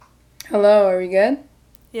Hello, are we good?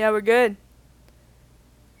 Yeah, we're good.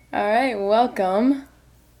 All right, welcome.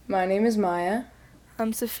 My name is Maya,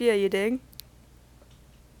 I'm Sophia, you dig?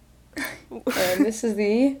 and this is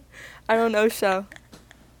the. I don't know, show.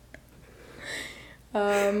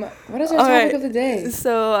 What is our topic Alright, of the day?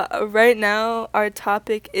 so right now our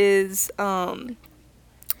topic is how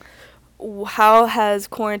has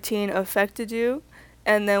quarantine affected you?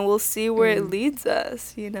 And then we'll see where it Mm, leads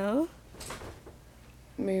us? we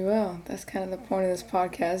will. That's kind of the point of this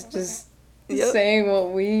podcast, just Yep. saying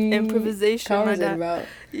what we Improvisation, my conversate dad. about.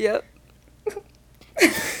 Yep.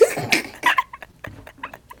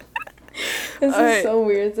 This is Alright. so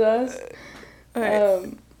weird to us.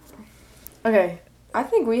 Alright. Okay, I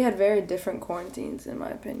think we had very different quarantines, in my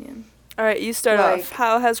opinion. Alright, you start Like, off.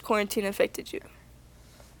 How has quarantine affected you?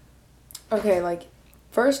 okay, like,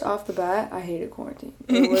 first off the bat, I hated quarantine.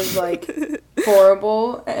 It was, like,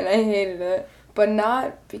 horrible, and I hated it. But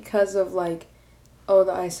not because of, like, oh,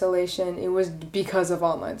 the isolation. It was because of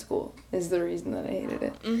online school is the reason that I hated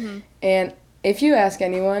it. Mm-hmm. And if you ask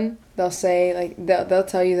anyone, they'll say, like, they'll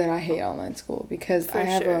tell you that I hate online school because For I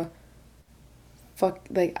have sure. a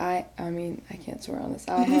I mean, I can't swear on this.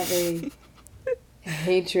 I have a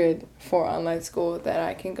hatred for online school that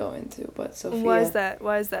I can go into. But Sophia, Why is that?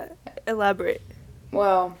 Why is that? Elaborate.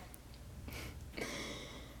 well,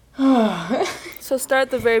 So start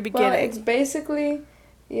at the very well, it's beginning. basically,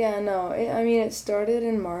 yeah, no, I mean, it started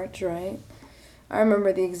in March, right? I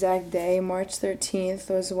remember the exact day, March 13th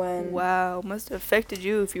was when, Wow, must have affected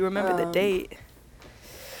you if you remember the um, date.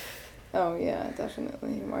 oh yeah,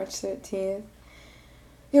 definitely, March 13th.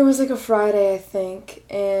 It was like a Friday, I think,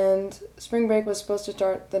 and spring break was supposed to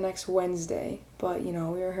start the next Wednesday, but, we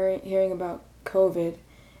were hearing about COVID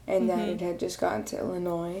and that Mhm. it had just gotten to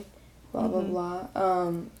Illinois, blah, blah, Mhm.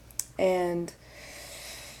 blah. And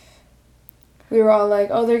we were all like,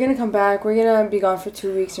 oh, they're gonna come back. We're gonna be gone for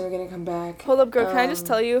 2 weeks and we're gonna come back. Hold up, girl. Can I just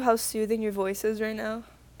tell you how soothing your voice is right now?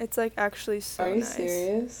 It's like actually so Are you nice.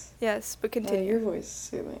 serious? Yes, but Yeah, continue. your voice is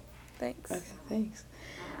soothing. Thanks. Okay, thanks.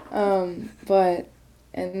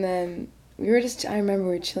 And then I remember we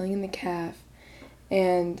were chilling in the caf,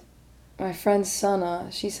 and my friend Sana,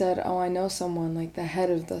 she said, oh, I know someone, like the head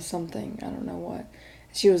of the something, I don't know what.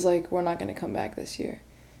 She was like, we're not gonna come back this year.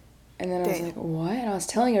 And then I was Damn. like, what? And I was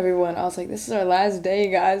telling everyone, I was like, this is our last day,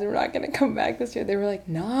 guys. We're not going to come back this year. They were like,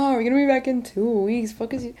 no, we're going to be back in 2 weeks.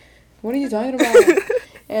 What are you talking about?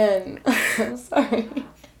 And I'm sorry.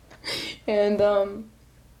 And,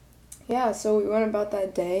 yeah, so we went about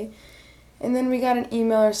that day. And then we got an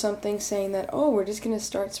email or something saying that, oh, we're just going to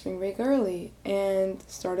start spring break early. And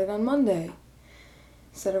started on Monday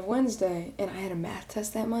instead of Wednesday. And I had a math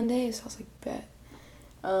test that Monday, so I was like, bet.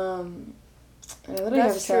 And I literally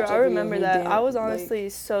have a That's true. Snapchat I video of remember me that. I was like, honestly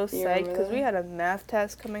so you psyched remember because we that? had a math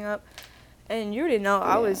test coming up, and you already know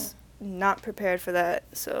I Yeah. was not prepared for that.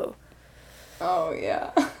 So Oh,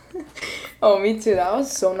 yeah. Oh, me too. I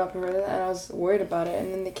was so not prepared for that, and I was worried about it,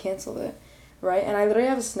 and then they canceled it, right? And I literally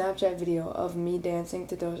have a Snapchat video of me dancing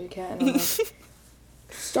to Doja Cat, and I'm like,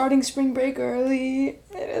 starting spring break early,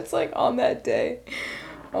 and it's like on that day.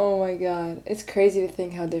 Oh my god. It's crazy to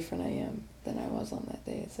think how different I am than I was on that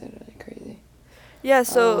day. It's literally crazy. yeah.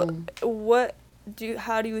 So Um,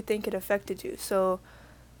 how do you think it affected you? So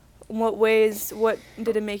in what ways? What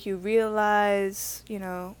did it make you realize?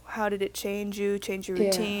 How did it change you? Change your yeah.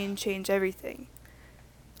 routine? Change everything?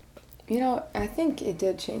 I think it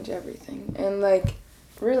did change everything. And, like,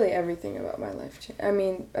 really everything about my life changed. I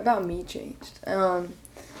mean, about me changed.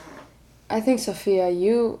 I think, Sophia,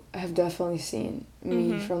 you have definitely seen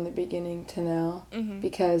me Mhm. from the beginning to now Mhm.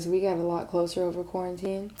 because we got a lot closer over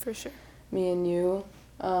quarantine. For sure. Me and you.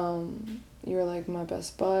 You were, like, my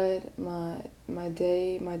best bud, my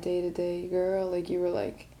day-to-day girl. Like, you were,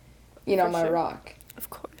 like, For my sure. rock. Of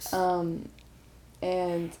course.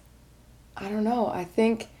 And I don't know. I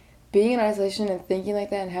think being in isolation and thinking like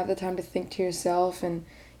that and have the time to think to yourself and,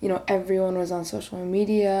 everyone was on social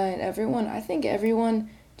media and I think everyone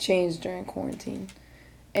changed during quarantine.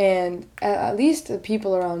 And at least the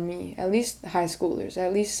people around me, at least high schoolers,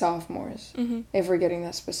 at least sophomores, Mhm. if we're getting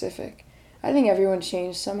that specific. I think everyone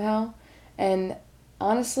changed somehow. And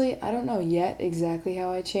honestly, I don't know yet exactly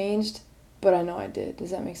how I changed, but I know I did. Does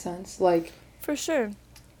that make sense? Like, For sure.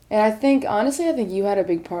 and honestly, I think you had a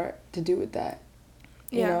big part to do with that,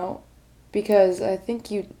 Yeah. because I think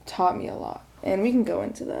you taught me a lot. And we can go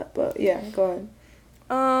into that, but yeah, go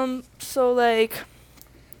ahead. So like,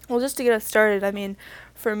 well, just to get us started, I mean,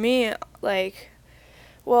 for me, like,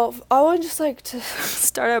 Well, I would just like to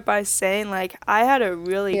start out by saying, like, I had a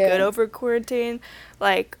really Yeah. good over quarantine,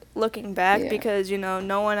 like, looking back, Yeah. because, you know,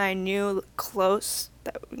 no one I knew close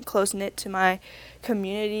knit to my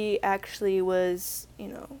community actually was, you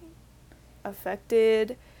know,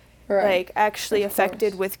 affected, Right. like, actually Of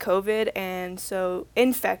affected course. with COVID, and so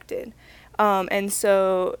infected. And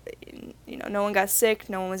so, you know, no one got sick,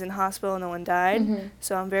 no one was in hospital, no one died. Mhm.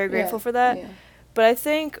 So I'm very Yeah. grateful for that. Yeah. But I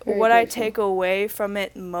think Very what I grateful. take away from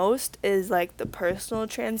it most is like the personal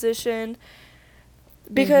transition.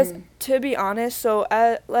 Because Mhm. to be honest, so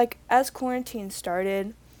as quarantine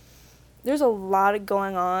started, there's a lot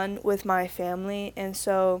going on with my family, and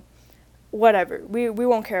so whatever. We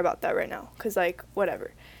won't care about that right now, cuz like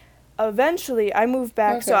whatever. Eventually I moved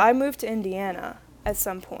back, so Okay. I moved to Indiana at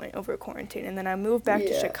some point over quarantine, and then I moved back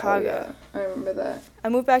to Yeah. Chicago. Oh yeah. I remember that. I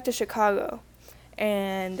moved back to Chicago,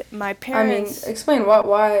 and my I mean, parents explain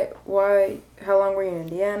why, how long were you in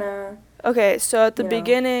Indiana? Okay, so at the You know.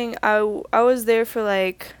 beginning, I was there for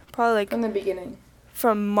like probably From like the beginning.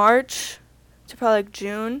 from March to probably like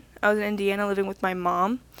June. I was in Indiana living with my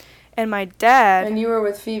mom, and my dad. And you were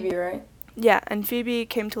with Phoebe, right? Yeah, and Phoebe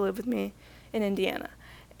came to live with me in Indiana,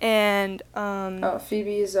 and Oh,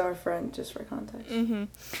 Phoebe is our friend, just for context. Mhm.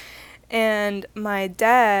 And my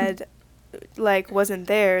dad like wasn't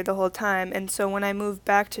there the whole time, and so when I moved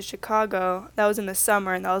back to Chicago, that was in the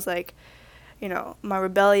summer, and that was like, you know, my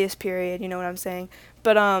rebellious period, you know what I'm saying?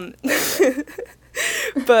 But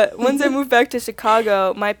but once I moved back to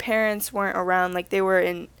Chicago, my parents weren't around, like they were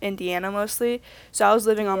in Indiana mostly. So I was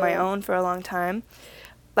living on my Yeah. own for a long time.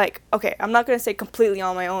 Like, okay, I'm not going to say completely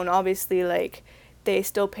on my own. Obviously, like they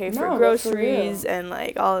still pay for No, but for groceries real. and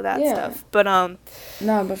like all of that Yeah. stuff. But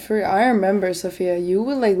No, but for real, I remember, Sophia, you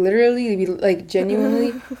would like literally be like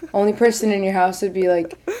genuinely only person in your house would be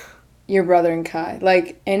like your brother and Kai.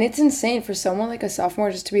 Like, and it's insane for someone like a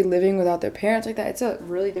sophomore just to be living without their parents like that. It's a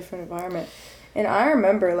really different environment. And I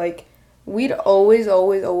remember like we'd always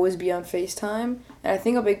be on FaceTime, and I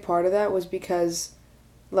think a big part of that was because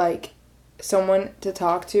like someone to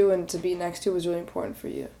talk to and to be next to was really important for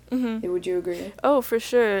you. Mhm. Would you agree? Oh, for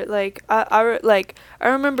sure. Like I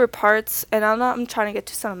remember parts, and I'm trying to get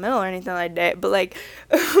too sentimental or anything like that, but like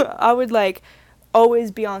I would like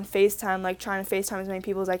always be on FaceTime, like trying to FaceTime as many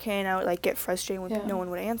people as I can. I would like get frustrated when Yeah. no one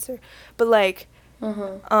would answer. But like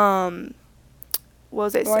Uh-huh. what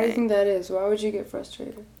was I Why do you saying? think that is? Why would you get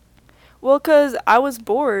frustrated? Well, 'cause I was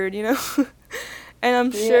bored, you know. And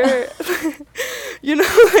I'm Yeah. sure you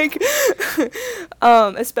know, like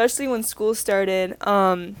especially when school started.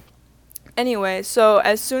 Anyway, so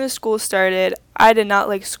as soon as school started, I did not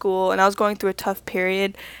like school, and I was going through a tough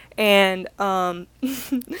period, and Oh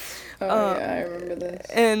yeah, I remember this.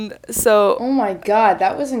 and so Oh my god,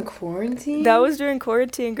 that was in quarantine? that was during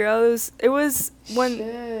quarantine, girl. It was when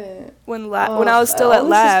Shit. when I was still at all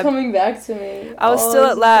lab. This is coming back to me. I was All still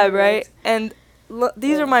this at is lab, coming back right? to- And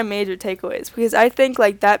these Yeah. are my major takeaways, because I think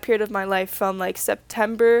like that period of my life from like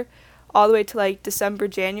September all the way to like December,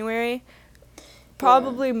 January,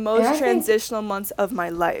 probably And I most think- transitional months of my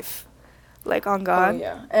life. Like on God. Oh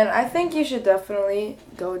yeah, and I think you should definitely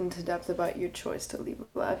go into depth about your choice to leave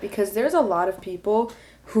lab, because there's a lot of people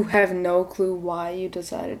who have no clue why you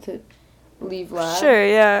decided to leave lab. Sure,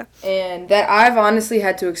 yeah. And that I've honestly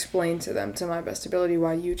had to explain to them to my best ability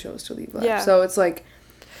why you chose to leave lab. Yeah. So it's like,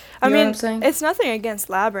 I you know mean, what I'm saying? it's nothing against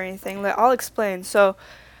lab or anything. Like, I'll explain. So,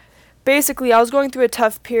 basically, I was going through a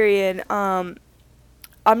tough period. I'm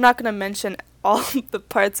not gonna mention all the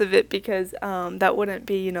parts of it, because that wouldn't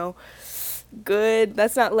be, you know, good.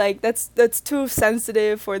 That's not like that's too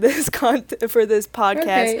sensitive for this for this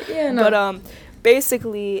podcast. Okay, yeah, no. But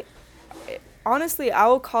basically, honestly, I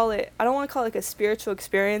will call it. I don't want to call it like a spiritual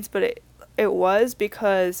experience, but it was,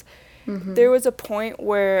 because Mhm. there was a point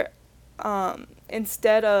where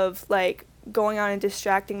instead of like going out and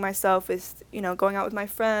distracting myself with, you know, going out with my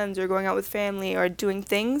friends or going out with family or doing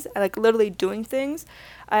things, like literally doing things,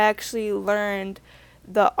 I actually learned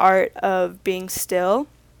the art of being still.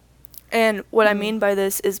 And what I Mhm. mean by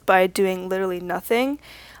this is by doing literally nothing.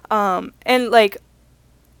 And like,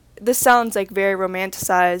 this sounds like very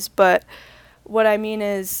romanticized, but what I mean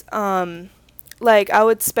is, like, I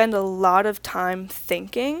would spend a lot of time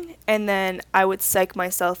thinking, and then I would psych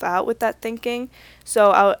myself out with that thinking. So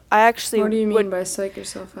I actually What do you mean would, by psych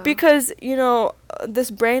yourself out? because, you know, this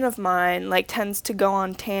brain of mine, like, tends to go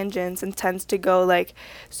on tangents and tends to go, like,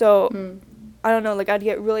 so, I don't know, like, I'd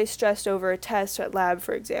get really stressed over a test at lab,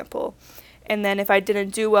 for example. And then if I didn't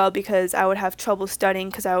do well because I would have trouble studying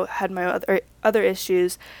because I had my other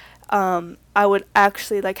issues, I would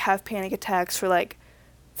actually, like, have panic attacks for, like,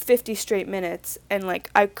 50 straight minutes, and like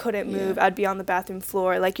I couldn't move. Yeah. I'd be on the bathroom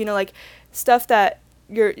floor, like, you know, like stuff that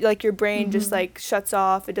your brain just like shuts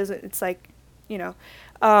off. It doesn't, it's like, you know.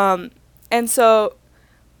 And so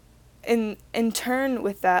in turn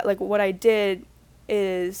with that, like what I did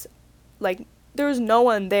is, like, there was no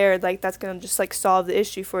one there like that's gonna just like solve the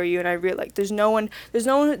issue for you, and I realized like there's no one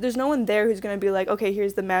there who's gonna be like, okay,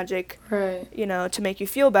 here's the magic, right, you know, to make you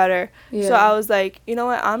feel better. yeah. So I was like, you know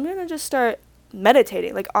what, I'm gonna just start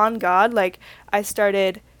meditating, like, on God. Like, I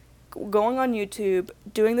started going on YouTube,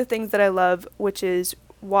 doing the things that I love, which is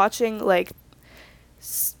watching like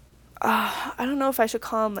I don't know if I should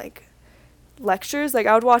call them like lectures. Like,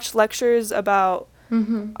 I would watch lectures about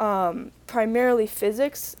primarily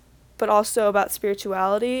physics, but also about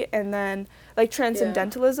spirituality, and then like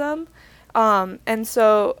transcendentalism. And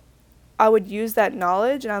so I would use that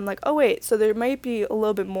knowledge, and I'm like, oh wait, so there might be a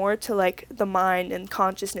little bit more to like the mind and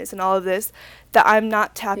consciousness and all of this that I'm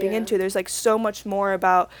not tapping into. There's like so much more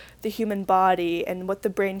about the human body and what the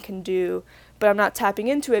brain can do, but I'm not tapping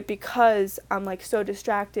into it because I'm like so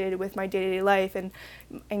distracted with my day-to-day life and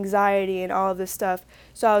anxiety and all of this stuff.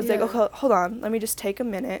 So I was like, okay, hold on, let me just take a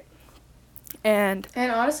minute. And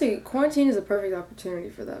honestly, quarantine is a perfect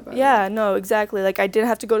opportunity for that, by the yeah, way. no, exactly. Like, I didn't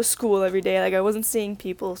have to go to school every day. Like, I wasn't seeing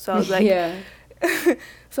people. So I was like,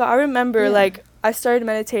 So I remember, like, I started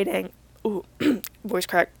meditating. Ooh, voice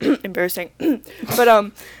crack, embarrassing.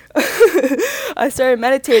 But I started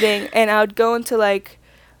meditating, and I would go into like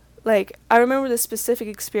I remember this specific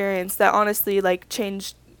experience that honestly like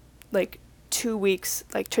changed like 2 weeks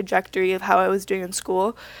like trajectory of how I was doing in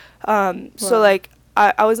school. So like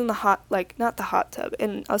I was in the hot, like, not the hot tub,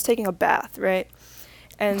 and I was taking a bath, right?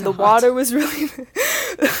 And the water was really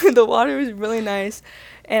the water was really nice,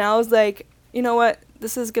 and I was like, you know what,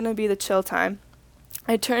 this is gonna be the chill time.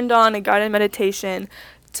 I turned on a guided meditation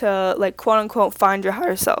to like quote unquote find your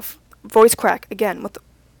higher self. Voice crack again.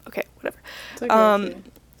 Okay, whatever. It's okay,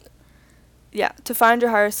 yeah, to find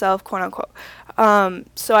your higher self, quote unquote.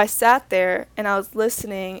 So I sat there and I was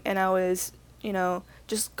listening, and I was, you know,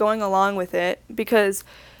 just going along with it, because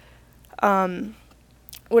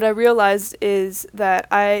what I realized is that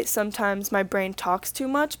sometimes my brain talks too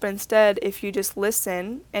much, but instead if you just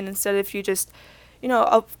listen, and instead if you just, you know,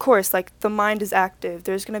 of course, like, the mind is active,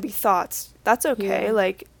 there's going to be thoughts. That's okay.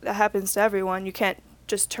 Like, that happens to everyone. You can't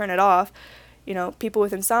just turn it off. You know, people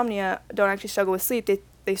with insomnia don't actually struggle with sleep.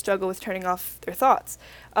 They struggle with turning off their thoughts.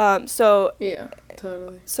 So yeah,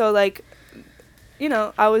 totally. So like, you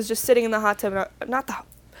know, I was just sitting in the hot tub, not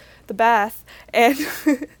the bath, and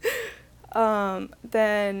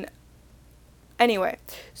then anyway,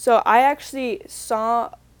 so I actually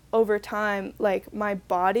saw over time, like, my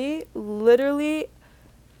body literally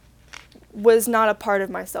was not a part of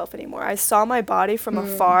myself anymore. I saw my body from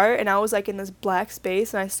afar, and I was like in this black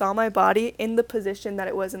space, and I saw my body in the position that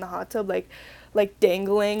it was in the hot tub, like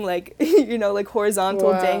dangling, like, you know, like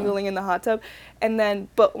horizontal, dangling in the hot tub. And then,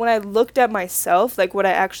 but when I looked at myself, like what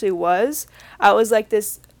I actually was, I was like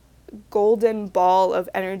this golden ball of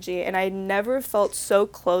energy, and I never felt so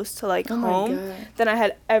close to like home than I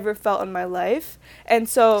had ever felt in my life. And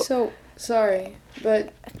so sorry,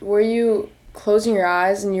 but were you closing your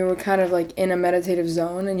eyes and you were kind of like in a meditative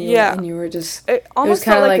zone, and you were just, it almost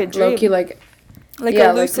kind of like like a dream. low-key, like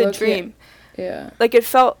a lucid dream. Yeah. Like, it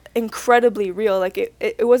felt incredibly real. Like,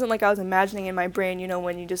 it wasn't like I was imagining in my brain, you know,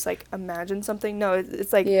 when you just like imagine something. No,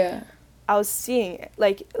 it's like I was seeing it,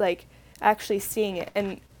 like actually seeing it,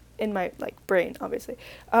 and in my like brain, obviously.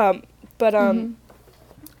 And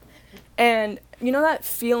you know that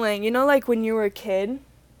feeling, you know, like when you were a kid,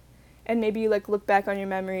 and maybe you like look back on your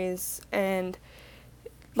memories, and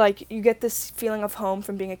like you get this feeling of home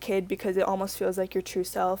from being a kid, because it almost feels like your true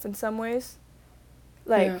self in some ways.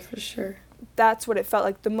 Like, yeah, for sure. That's what it felt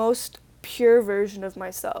like, the most pure version of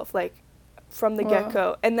myself, like, from the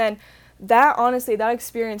get-go. And then that, honestly, that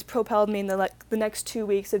experience propelled me in the next 2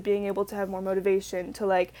 weeks of being able to have more motivation to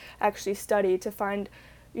like actually study, to find,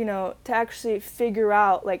 you know, to actually figure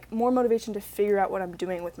out, like, more motivation to figure out what I'm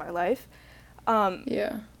doing with my life.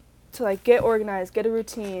 To like get organized, get a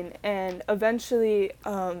routine, and eventually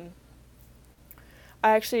I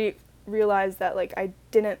actually realized that like I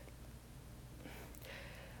didn't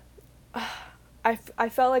I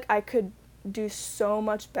felt like I could do so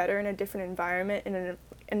much better in a different environment, in an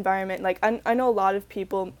environment like I know a lot of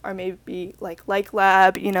people are maybe like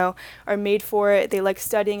lab, you know, are made for it, they like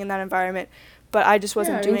studying in that environment, but I just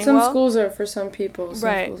wasn't doing some well. Some schools are for some people,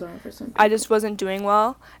 some schools aren't for some people. I just wasn't doing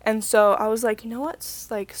well, and so I was like, you know what,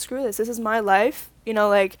 like, screw this is my life, you know,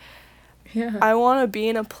 like, I want to be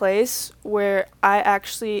in a place where I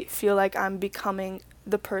actually feel like I'm becoming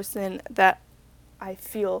the person that I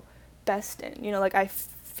feel best in, you know, like I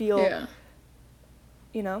feel, Yeah.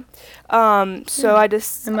 you know. Yeah. So I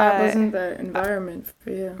just And that wasn't the environment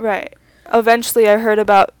for you. right. Eventually I heard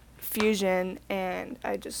about fusion and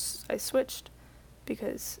I switched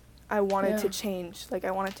because I wanted to Yeah. change, like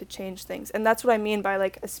I wanted to change things. And that's what I mean by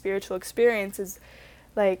like a spiritual experience is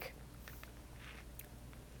like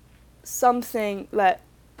something that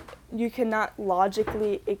you cannot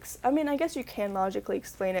logically I mean, I guess you can logically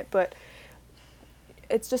explain it, but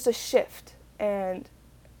it's just a shift and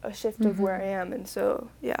a shift of where I am, and so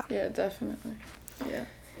yeah. Yeah, definitely. Yeah.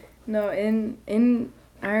 No, in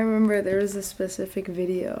I remember there was a specific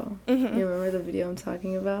video. Mm-hmm. You remember the video I'm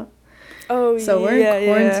talking about? Oh, So we're in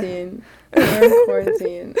quarantine. We're in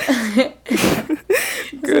quarantine.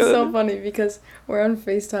 This is so funny because we're on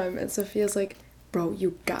FaceTime and Sophia's like, bro,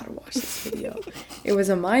 you gotta watch this video. It was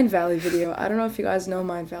a Mind Valley video. I don't know if you guys know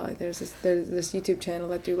Mind Valley. There's this YouTube channel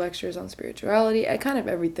that do lectures on spirituality and kind of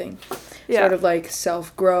everything. Yeah. Sort of like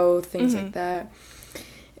self-growth, things like that.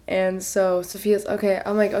 And so Sophia's, okay,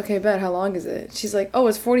 I'm like, okay, bet, how long is it? She's like, oh,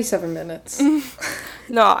 it's 47 minutes.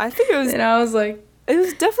 No, I think it was... And I was like... It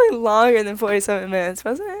was definitely longer than 47 minutes,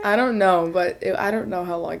 wasn't it? I don't know, but I don't know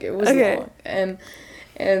how long. It was long.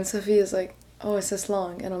 And Sophia's like, oh, it's this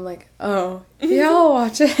long. And I'm like, oh, yeah, I'll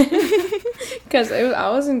watch it. Because I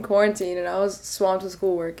was in quarantine, and I was swamped with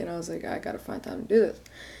schoolwork, and I was like, I gotta find time to do this.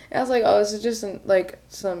 And I was like, oh, this is just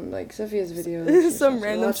some Sophia's video. Some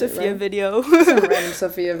random Sophia video. Some random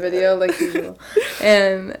Sophia video, like usual.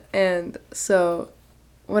 And so...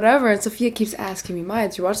 whatever, and Sophia keeps asking me, Maya,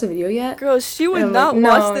 did you watch the video yet? Girl, she would not like,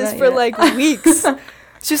 watch this for yet. like weeks.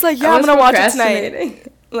 She's like, yeah, I'm gonna watch it tonight.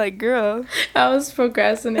 Like, girl. I was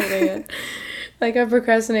procrastinating it. Like, I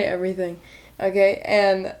procrastinate everything. Okay,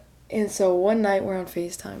 and so one night we're on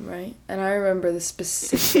FaceTime, right? And I remember the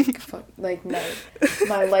specific night.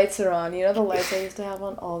 My lights are on. You know the lights I used to have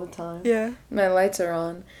on all the time? Yeah. My lights are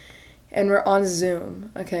on. And we're on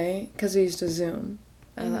Zoom, okay? Because we used to Zoom.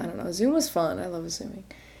 I don't know. Zoom was fun. I love Zooming.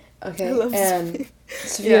 Okay, and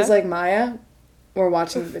Sophia's like, Maya, we're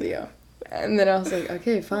watching the video. And then I was like,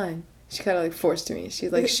 okay, fine. She kind of like forced me. She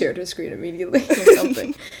like shared her screen immediately or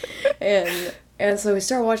something. And so we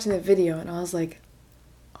started watching the video, and I was like,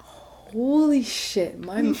 holy shit.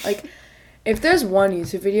 Like, if there's one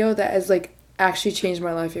YouTube video that has like actually changed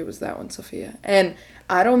my life, it was that one, Sophia. And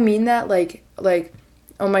I don't mean that like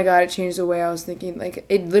oh my god, it changed the way I was thinking. Like,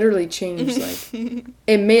 it literally changed, like,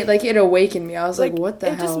 it awakened me. I was like, what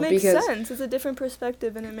the hell? It just makes sense. It's a different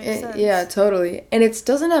perspective, and it makes sense. Yeah, totally. And it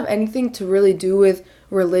doesn't have anything to really do with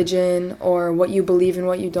religion or what you believe and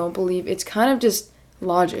what you don't believe. It's kind of just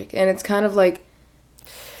logic. And it's kind of like,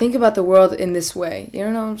 think about the world in this way. You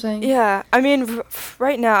know what I'm saying? Yeah. I mean,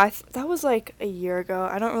 right now, that was like a year ago.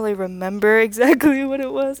 I don't really remember exactly what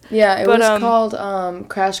it was. Yeah, it was called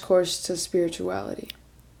Crash Course to Spirituality.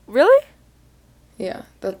 Really? Yeah,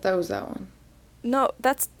 that was that one. No,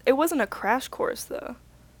 it wasn't a crash course though.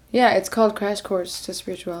 Yeah, it's called Crash Course to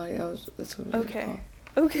Spirituality. That's what it was called.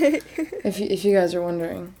 Okay. If you guys are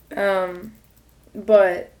wondering,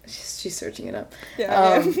 but she's searching it up.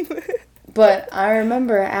 Yeah. But I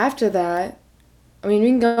remember after that, I mean, we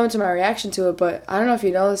can go into my reaction to it, but I don't know if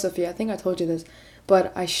you know this, Sophia. I think I told you this,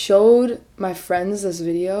 but I showed my friends this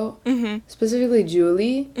video, specifically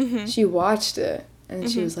Julie. She watched it. And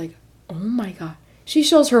she was like, oh my god. She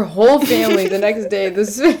shows her whole family the next day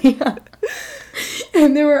this video.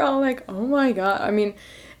 And they were all like, oh my god. I mean,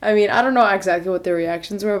 I don't know exactly what their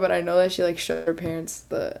reactions were, but I know that she like showed her parents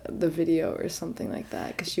the video or something like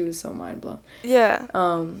that because she was so mind blown. Yeah.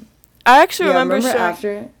 I actually remember showing...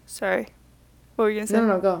 after... Sorry. What were you going to say?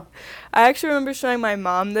 No, go. I actually remember showing my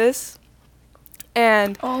mom this.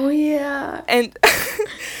 And... Oh, yeah. And...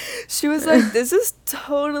 She was like, this is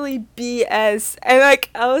totally BS. And, like,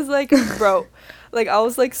 I was like, bro. Like, I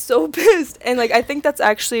was, like, so pissed. And, like, I think that's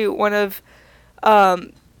actually one of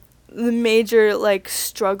the major, like,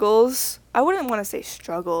 struggles. I wouldn't want to say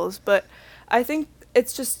struggles, but I think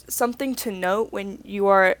it's just something to note when you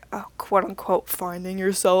are, quote-unquote, finding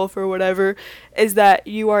yourself or whatever, is that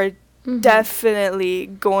you are definitely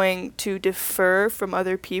going to differ from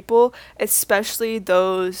other people, especially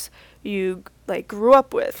those you like grew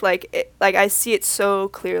up with. Like I see it so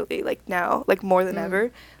clearly, like now, like more than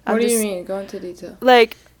ever. What do you mean? Go into detail.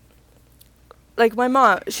 Like my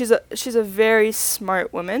mom, she's a very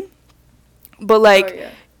smart woman, but like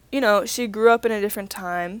you know, she grew up in a different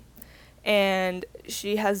time, and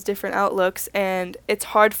she has different outlooks, and it's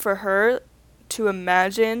hard for her to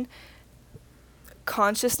imagine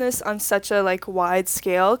consciousness on such a like wide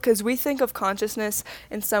scale, because we think of consciousness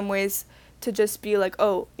in some ways to just be like,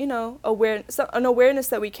 oh, you know, an awareness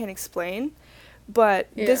that we can explain, But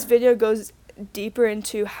this Yeah. video goes deeper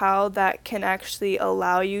into how that can actually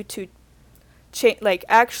allow you to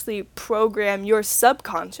actually program your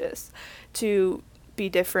subconscious to be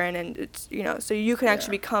different, and it's, so you can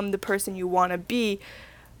actually Yeah. become the person you want to be,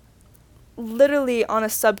 literally on a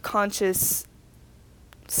subconscious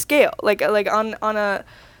scale, like on a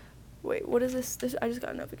wait, what is this? I just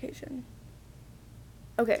got a notification.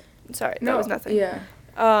 Okay, sorry, that was No. nothing. Yeah.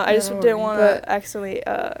 I No, just don't didn't worry. want But to accidentally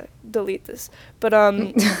delete this, but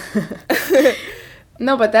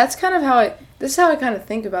no, but that's kind of how this is how I kind of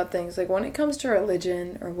think about things. Like when it comes to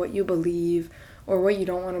religion or what you believe or what you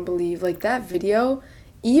don't want to believe, like that video,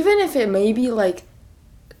 even if it may be like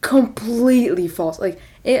completely false, like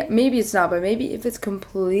maybe it's not, but maybe if it's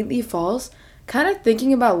completely false, kind of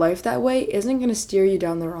thinking about life that way isn't going to steer you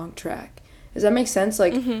down the wrong track. Does that make sense?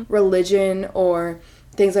 Like religion or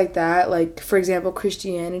things like that, like for example,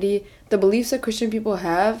 Christianity, the beliefs that Christian people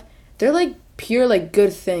have, they're like pure like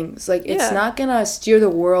good things. Like it's Yeah. not gonna steer the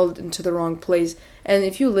world into the wrong place. And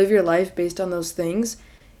if you live your life based on those things,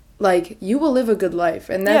 like you will live a good life.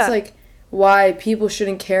 And that's Yeah. like why people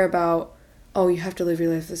shouldn't care about, oh, you have to live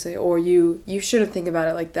your life this way, or you shouldn't think about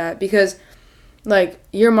it like that, because like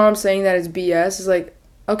your mom saying that is BS is like,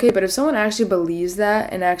 okay, but if someone actually believes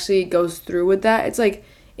that and actually goes through with that, it's like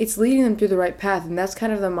it's leading them through the right path. And that's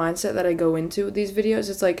kind of the mindset that I go into with these videos.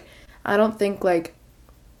 It's like I don't think like,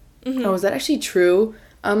 oh, is that actually true?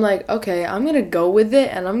 I'm like, okay, I'm gonna go with it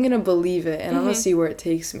and I'm gonna believe it and I'm gonna see where it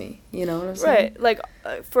takes me. You know what I'm saying? Right. Like,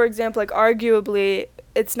 for example, like arguably,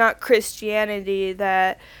 it's not Christianity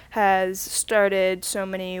that has started so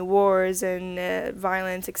many wars and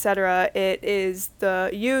violence, etc. It is the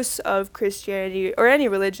use of Christianity, or any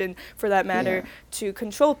religion for that matter, Yeah. to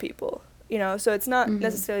control people. So it's not Mm-hmm.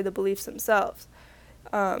 necessarily the beliefs themselves.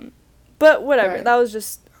 But whatever. Right. That was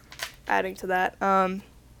just adding to that.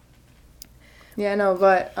 Yeah, no,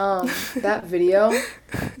 but that video,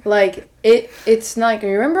 like it's not like,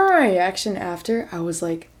 remember my reaction after? I was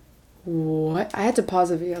like, what? I had to pause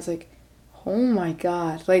the video. I was like, oh my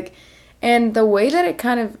god. Like, and the way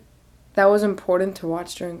that that was important to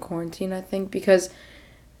watch during quarantine, I think, because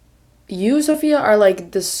you, Sophia, are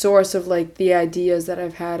like the source of like the ideas that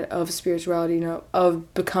I've had of spirituality,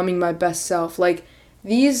 of becoming my best self. Like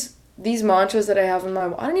these mantras that I have on my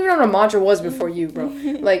wall. I don't even know what a mantra was before you, bro.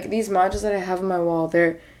 Like these mantras that I have on my wall,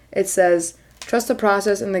 it says, trust the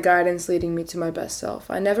process and the guidance leading me to my best self.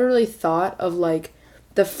 I never really thought of like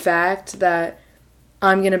the fact that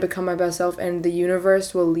I'm going to become my best self and the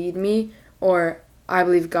universe will lead me, or I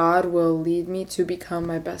believe God will lead me to become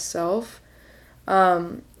my best self.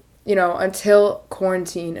 Until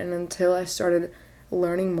quarantine and until I started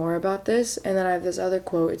learning more about this. And then I have this other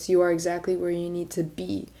quote. It's, you are exactly where you need to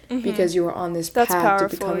be because you are on this That's path powerful.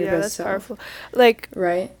 to become your best self. Powerful. Like,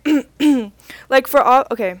 Right? like for all,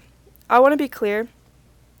 okay, I want to be clear.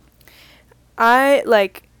 I'm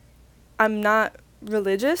not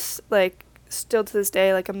religious, like, still to this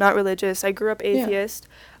day, like, I'm not religious. I grew up atheist.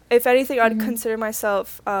 Yeah. If anything, I'd consider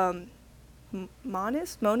myself,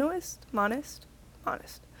 monist.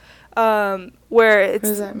 Where it's... What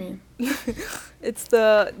does that mean? It's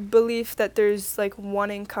the belief that there's, like,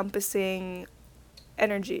 one encompassing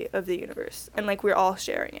energy of the universe, and, like, we're all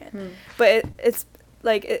sharing it. But it's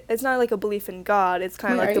like, it's not, like, a belief in God. It's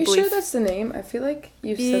kind of like the belief... Are you sure that's the name? I feel like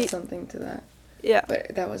you've said something to that. Yeah.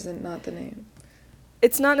 But that wasn't not the name.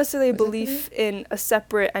 It's not necessarily a belief in a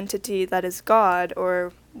separate entity that is God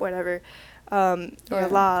or whatever, or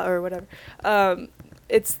Allah or whatever.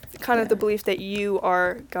 It's kind of the belief that you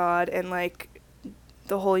are God, and like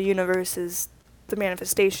the whole universe is the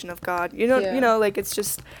manifestation of God. You know, like it's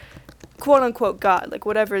just quote unquote God, like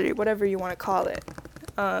whatever you want to call it.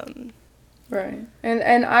 Right.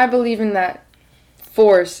 And I believe in that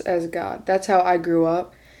force as God. That's how I grew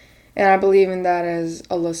up. And I believe in that as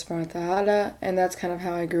Allah subhanahu wa ta'ala, and that's kind of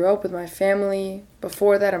how I grew up with my family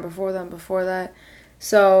before that and before that and before that.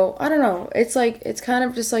 So, I don't know. It's like, it's kind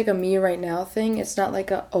of just like a me right now thing. It's not like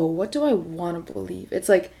what do I want to believe? It's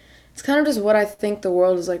like, it's kind of just what I think the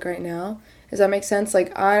world is like right now. Does that make sense?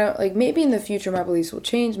 Like, maybe in the future my beliefs will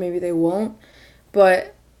change, maybe they won't.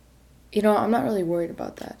 But, I'm not really worried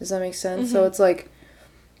about that. Does that make sense? So it's like,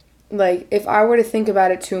 if I were to think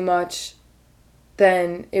about it too much,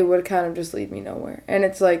 then it would kind of just lead me nowhere. And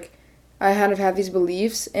it's like, I kind of have these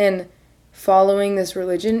beliefs, and following this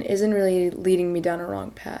religion isn't really leading me down a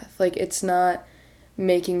wrong path. Like, it's not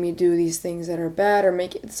making me do these things that are bad, or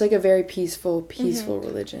it's like a very peaceful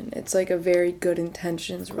religion. It's like a very good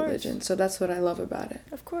intentions religion. So that's what I love about it.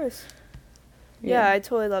 Of course. Yeah, I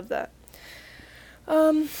totally love that.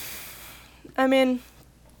 I mean,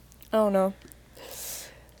 I don't know.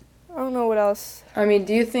 I don't know what else. I mean,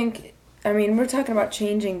 do you think, I mean, we're talking about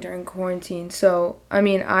changing during quarantine, so, I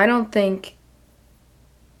mean, I don't think,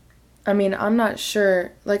 I mean, I'm not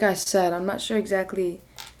sure, like I said, I'm not sure exactly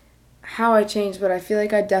how I changed, but I feel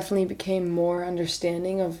like I definitely became more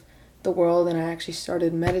understanding of the world, and I actually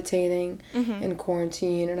started meditating in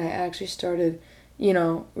quarantine, and I actually started,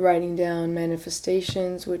 writing down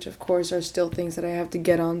manifestations, which of course are still things that I have to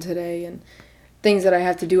get on today, and things that I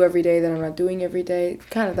have to do every day that I'm not doing every day,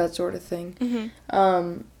 kind of that sort of thing.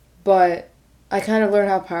 But I kind of learned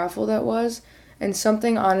how powerful that was, and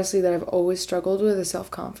something honestly that I've always struggled with is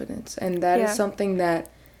self-confidence, and that is something that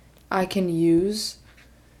I can use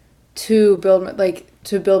to build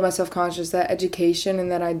my self-conscious, that education and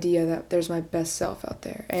that idea that there's my best self out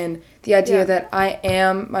there, and the idea that I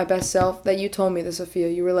am my best self. That you told me this, Sophia.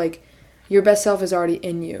 You were like, your best self is already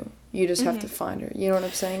in you. You just have to find her. You know what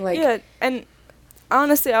I'm saying? Like, yeah, and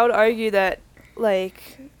honestly, I would argue that,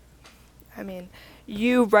 like, I mean,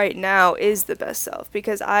 you right now is the best self,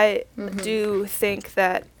 because I do think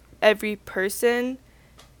that every person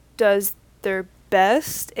does their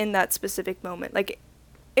best in that specific moment, like,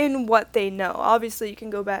 in what they know. Obviously, you can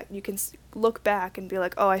go back, you can look back and be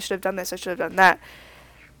like, oh, I should have done this, I should have done that.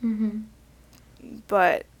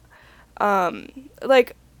 But,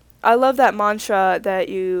 like, I love that mantra that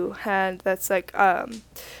you had that's like,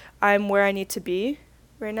 I'm where I need to be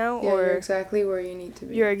right now. Yeah, or you're exactly where you need to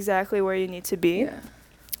be. You're exactly where you need to be. Yeah.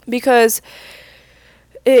 Because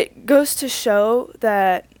it goes to show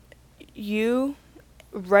that you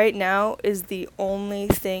right now is the only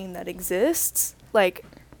thing that exists. Like,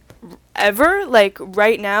 ever. Like,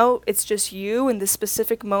 right now, it's just you in this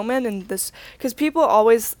specific moment, and this, because people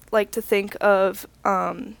always like to think of,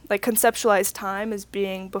 like, conceptualize time as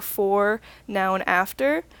being before, now, and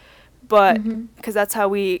after, but, because that's how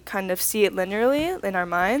we kind of see it linearly in our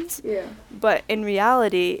minds. Yeah. But in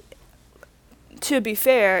reality, to be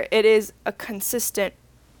fair, it is a consistent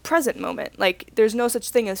present moment. Like, there's no such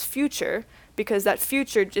thing as future, because that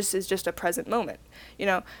future just is just a present moment,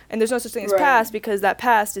 and there's no such thing as past, because that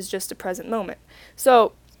past is just a present moment.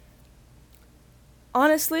 So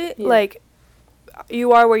honestly, like,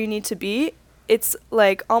 you are where you need to be. It's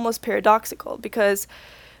like almost paradoxical, because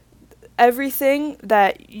everything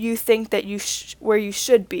that you think that where you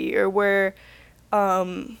should be, or where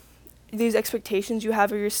these expectations you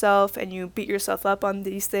have of yourself, and you beat yourself up on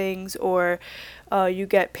these things, or you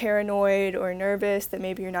get paranoid or nervous that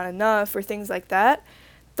maybe you're not enough, or things like that,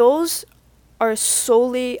 those are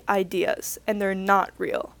solely ideas, and they're not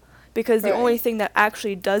real, because the only thing that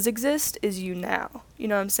actually does exist is you now. You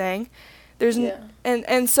know what I'm saying? There's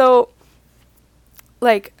and so,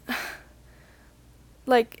 like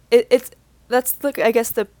that's, like, I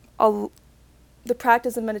guess the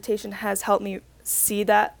practice of meditation has helped me see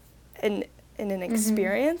that in an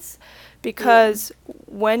experience, because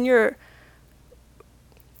when you're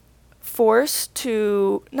forced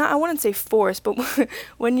to, I wouldn't say forced, but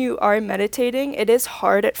when you are meditating, it is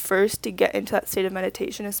hard at first to get into that state of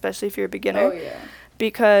meditation, especially if you're a beginner.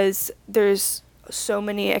 Because there's so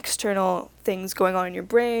many external things going on in your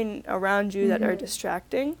brain around you that are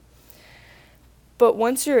distracting. But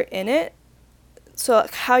once you're in it, so,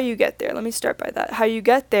 like, how you get there, let me start by that. How you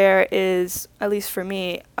get there is, at least for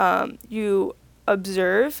me, you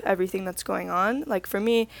observe everything that's going on. Like, for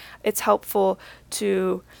me, it's helpful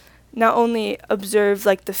to not only observe,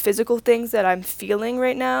 like, the physical things that I'm feeling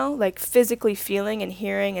right now, like physically feeling and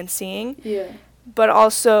hearing and seeing, but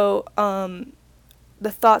also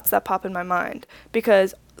the thoughts that pop in my mind,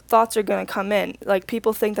 because thoughts are going to come in. Like,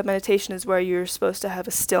 people think that meditation is where you're supposed to have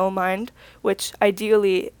a still mind, which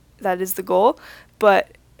ideally that is the goal,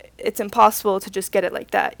 but it's impossible to just get it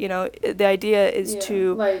like that. The idea is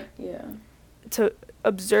to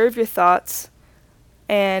observe your thoughts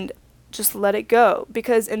and just let it go,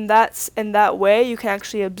 because in that way you can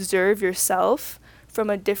actually observe yourself from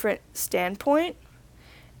a different standpoint,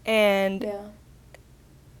 and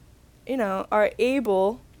are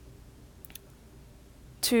able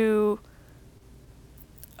to,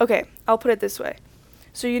 okay, I'll put it this way.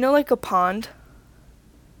 So, like a pond.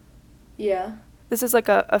 This is like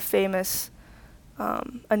a famous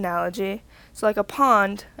analogy. So, like a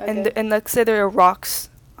pond, and let's say there are rocks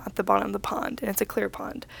at the bottom of the pond, and it's a clear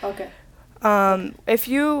pond. If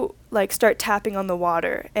you, like, start tapping on the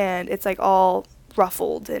water, and it's, like, all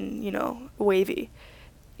ruffled and, wavy,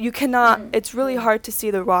 you cannot, it's really hard to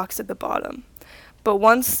see the rocks at the bottom. But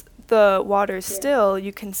once the water is still,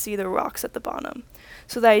 you can see the rocks at the bottom.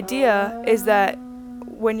 So the idea is that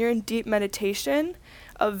when you're in deep meditation,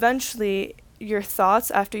 eventually your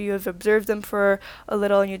thoughts after you have observed them for a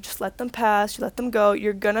little and you just let them pass, you let them go,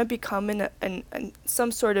 you're gonna become in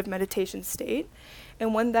some sort of meditation state.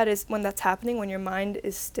 And when that's happening, when your mind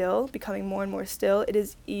is still, becoming more and more still, it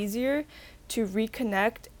is easier to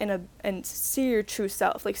reconnect and see your true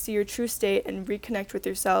self, like see your true state and reconnect with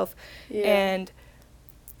yourself. Yeah. And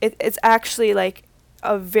it's actually like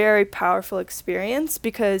a very powerful experience,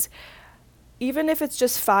 because even if it's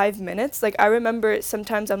just 5 minutes, like I remember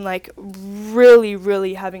sometimes I'm like really,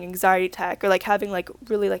 really having anxiety attack, or like having like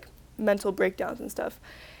really like mental breakdowns and stuff.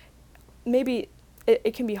 Maybe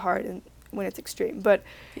it can be hard when it's extreme, but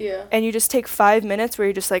Yeah. and you just take 5 minutes where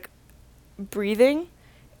you're just like breathing,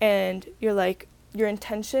 and you're like, your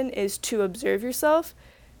intention is to observe yourself.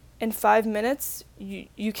 In 5 minutes,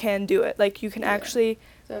 you can do it. Like you can actually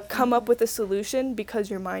come up with a solution because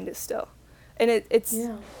your mind is still, and it's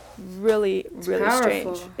really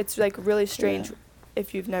strange. It's like really strange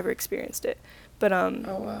if you've never experienced it. But oh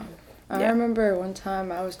wow. I remember one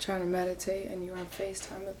time I was trying to meditate and you were on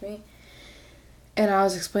FaceTime with me, and I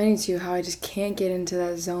was explaining to you how I just can't get into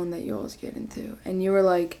that zone that you always get into, and you were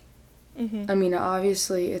like, I mean,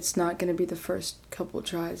 obviously it's not going to be the first couple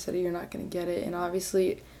tries that you're not going to get it, and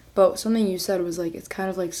obviously, but something you said was like, it's kind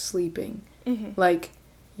of like sleeping. Like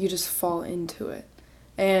you just fall into it,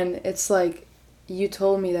 and it's like, you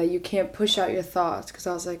told me that you can't push out your thoughts, because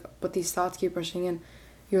I was like, but these thoughts keep rushing in.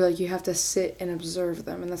 You're like, you have to sit and observe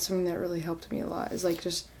them, and that's something that really helped me a lot, is like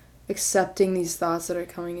just accepting these thoughts that are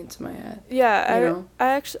coming into my head. Yeah,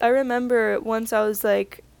 I remember once I was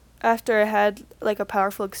like, after I had like a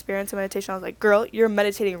powerful experience in meditation, I was like, girl, you're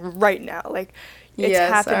meditating right now, like it's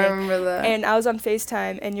happening. I remember that. And I was on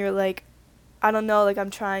FaceTime and you're like, I don't know, like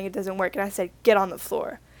I'm trying, it doesn't work, and I said, get on the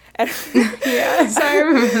floor. And yes, I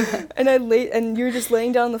remember that. And you were just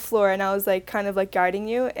laying down on the floor, and I was like kind of like guiding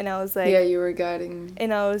you, and I was like, yeah, you were guiding me.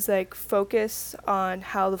 And I was like, focus on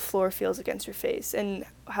how the floor feels against your face, and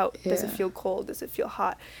how does it feel cold, does it feel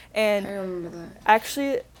hot? And I remember that.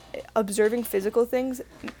 Actually, observing physical things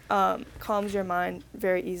calms your mind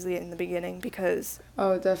very easily in the beginning, because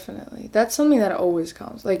oh, definitely, that's something that always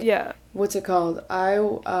calms. Like, what's it called?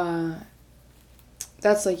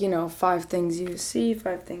 That's like, 5 things you see,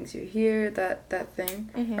 5 things you hear, that thing.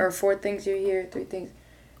 Or 4 things you hear, 3 things.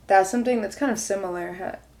 That's something that's kind of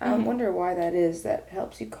similar. I wonder why that is. That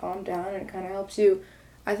helps you calm down, and it kind of helps you,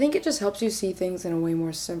 I think it just helps you see things in a way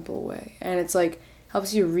more simple way. And it's like,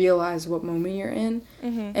 helps you realize what moment you're in.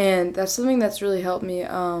 And that's something that's really helped me.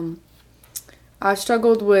 I've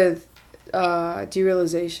struggled with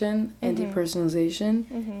derealization and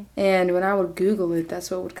depersonalization, and when I would Google it, that's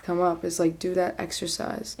what would come up, is like, do that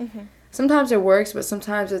exercise. Sometimes it works, but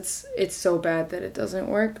sometimes it's so bad that it doesn't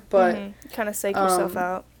work, but kind of psych yourself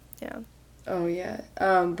out. Oh yeah.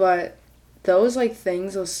 But those like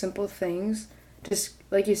things, those simple things, just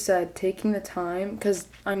like you said, taking the time, because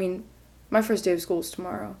I mean, my first day of school is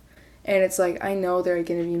tomorrow, and it's like, I know there are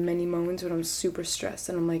going to be many moments when I'm super stressed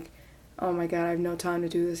and I'm like, oh my god, I have no time to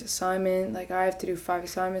do this assignment. Like, I have to do 5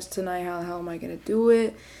 assignments tonight. How the hell am I going to do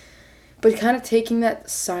it? But kind of taking that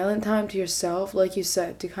silent time to yourself, like you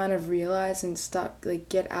said, to kind of realize and stop, like,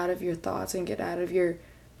 get out of your thoughts and get out of your,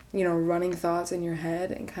 running thoughts in your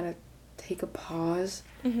head, and kind of take a pause,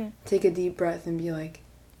 take a deep breath, and be like,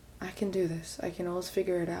 I can do this. I can always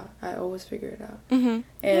figure it out. I always figure it out. And,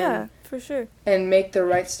 yeah, for sure. And make the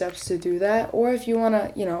right steps to do that. Or if you want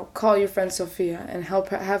to, call your friend Sophia and have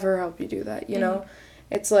her help you do that,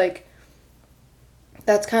 It's like,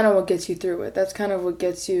 that's kind of what gets you through it. That's kind of what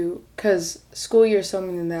gets you, because school year is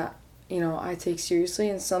something that, I take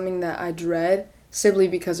seriously, and something that I dread simply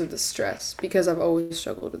because of the stress. Because I've always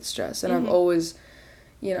struggled with stress. And I've always,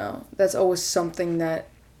 that's always something that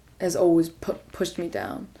has always pushed me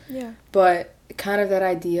down. Yeah. But kind of that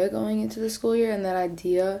idea going into the school year, and that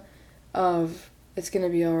idea of it's going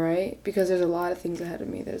to be all right, because there's a lot of things ahead of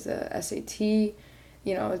me. There's the SAT,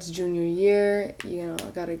 it's junior year,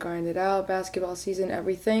 I got to grind it out, basketball season,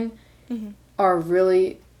 everything are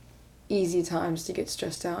really easy times to get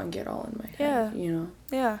stressed out and get all in my head,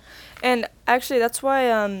 Yeah. And actually, that's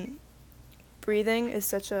why breathing is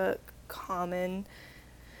such a common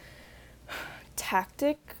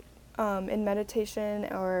tactic in meditation,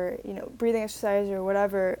 or breathing exercise or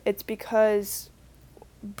whatever. It's because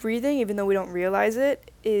breathing, even though we don't realize it,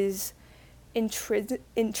 is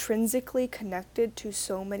intrinsically connected to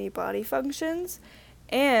so many body functions,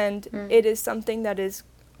 and it is something that is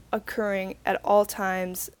occurring at all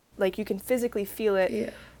times. Like, you can physically feel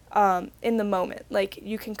it in the moment. Like,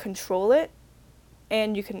 you can control it,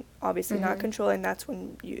 and you can obviously not control it, and that's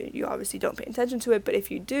when you obviously don't pay attention to it. But if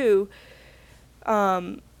you do,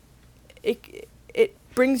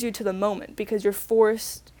 brings you to the moment because you're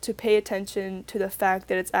forced to pay attention to the fact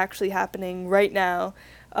that it's actually happening right now.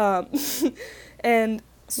 And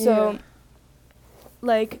so,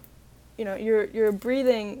 like, you know, you're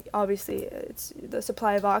breathing, obviously, it's the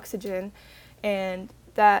supply of oxygen, and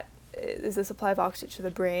that is the supply of oxygen to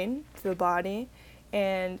the brain, to the body,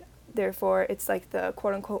 and therefore it's like the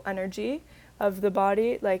quote-unquote energy of the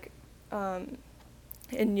body, like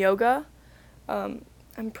in yoga.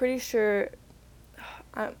 I'm pretty sure,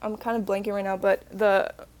 I'm kind of blanking right now, but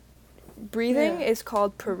the breathing is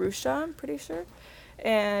called Purusha, I'm pretty sure.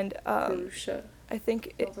 And Purusha. I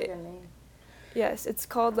think Sounds like a name. Yes, it's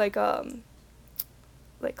called like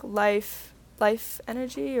life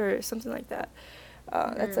energy or something like that.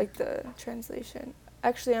 That's like the translation.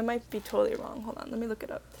 Actually, I might be totally wrong. Hold on, let me look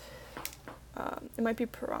it up. It might be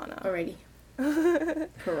Purana. Alrighty.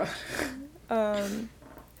 Purana.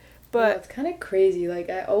 But it's kind of crazy. Like,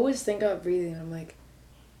 I always think about breathing, and I'm like,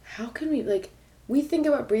 how can we, like, we think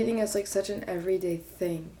about breathing as, like, such an everyday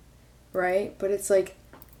thing, right? But it's like,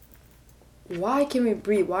 why can we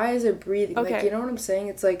breathe? Why is it breathing? Okay. Like, you know what I'm saying?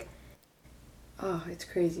 It's like, oh, it's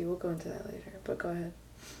crazy. We'll go into that later, but go ahead.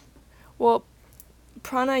 Well,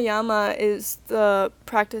 pranayama is the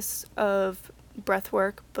practice of breath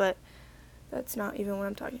work, but that's not even what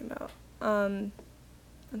I'm talking about. I'm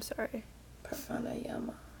sorry.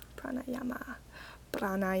 Pranayama.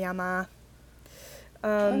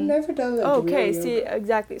 I've never done that. Okay, see,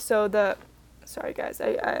 exactly. So sorry guys,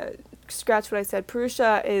 I scratched what I said.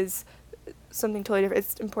 Purusha is something totally different.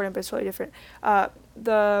 It's important, but it's totally different.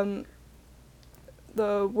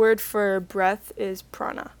 The word for breath is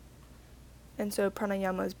prana, and so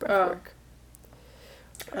pranayama is breath work.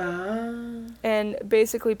 And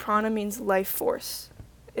basically, prana means life force.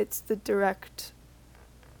 It's the direct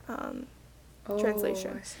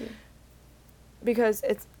translation. I see. Because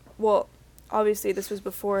obviously this was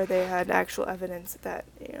before they had actual evidence that,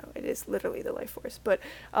 you know, it is literally the life force. But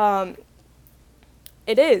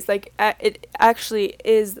it is, like, it actually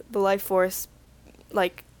is the life force,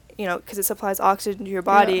 like, you know, because it supplies oxygen to your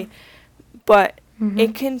body. Yeah. But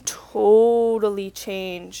it can totally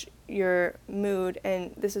change your mood,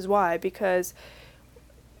 and this is why, because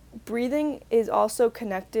breathing is also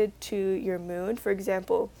connected to your mood. For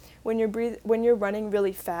example, when you're running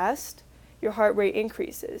really fast, your heart rate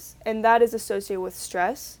increases, and that is associated with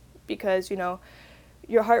stress, because, you know,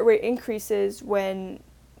 your heart rate increases when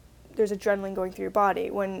there's adrenaline going through your body.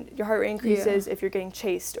 When your heart rate increases if you're getting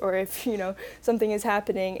chased, or if, you know, something is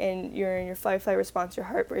happening and you're in your fight response, your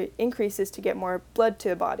heart rate increases to get more blood to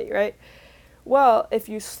the body, right? Well, if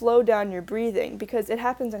you slow down your breathing, because it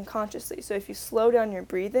happens unconsciously, so if you slow down your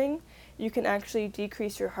breathing, you can actually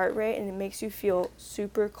decrease your heart rate, and it makes you feel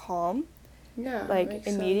super calm, like,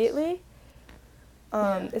 immediately.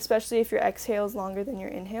 Especially if your exhale is longer than your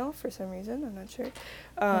inhale for some reason, I'm not sure.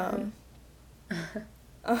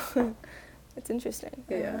 It's interesting.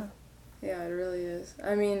 Yeah, it really is.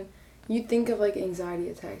 I mean, you think of, like, anxiety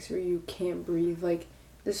attacks where you can't breathe. Like,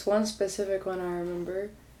 this one specific one I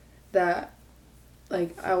remember that,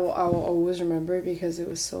 like, I will always remember because it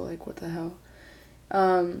was so, like, what the hell.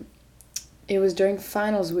 It was during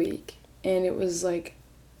finals week, and it was, like,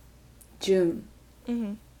 June.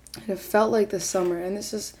 And it felt like the summer, and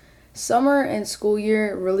this is summer and school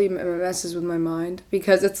year really messes with my mind,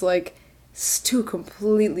 because it's like two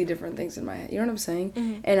completely different things in my head, you know what I'm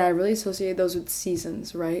saying? And I really associate those with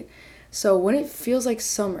seasons, right? So when it feels like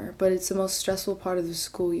summer, but it's the most stressful part of the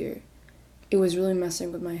school year, it was really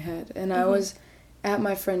messing with my head. And I was at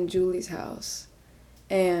my friend Julie's house,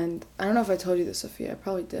 and I don't know if I told you this, Sophia, I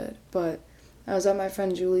probably did, but I was at my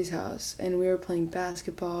friend Julie's house, and we were playing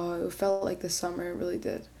basketball. It felt like the summer, it really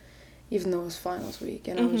did, even though it was finals week.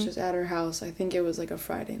 And I was just at her house. I think it was like a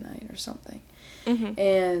Friday night or something.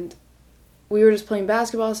 And we were just playing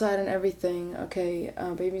basketball outside and everything. Okay,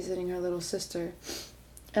 babysitting her little sister.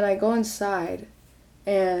 And I go inside,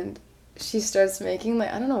 and she starts making,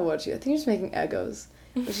 like, I don't know what I think she's making Eggos.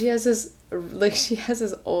 But she has this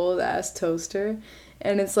old-ass toaster,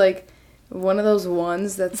 and it's, like, one of those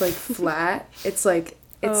ones that's, like, flat. It's like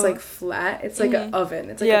flat. It's like an oven.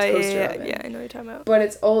 It's like a toaster oven. Yeah, I know what you're talking about. But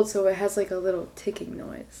it's old, so it has, like, a little ticking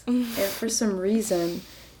noise. And for some reason,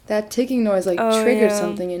 that ticking noise, like, triggered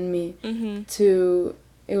something in me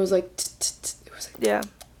it was like,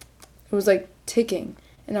 it was like ticking.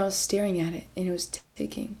 And I was staring at it, and it was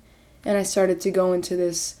ticking. And I started to go into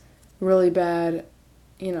this really bad,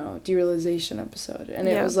 you know, derealization episode. And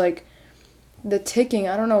it was like, the ticking,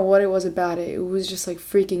 I don't know what it was about it. It was just, like,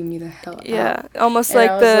 freaking me the hell out. Yeah, almost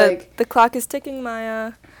like the clock is ticking,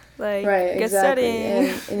 Maya. Like, right, get exactly.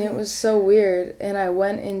 steady. And it was so weird. And I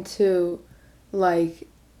went into like,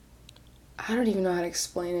 I don't even know how to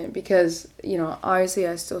explain it because, you know, obviously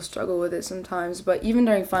I still struggle with it sometimes, but even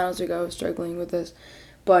during finals week I was struggling with this.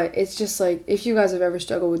 But it's just like, if you guys have ever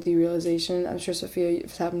struggled with derealization, I'm sure, Sophia,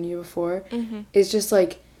 it's happened to you before. Mm-hmm. It's just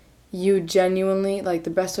like, you genuinely, like,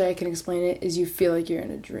 the best way I can explain it is you feel like you're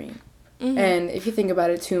in a dream. Mm-hmm. And if you think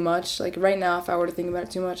about it too much, like, right now, if I were to think about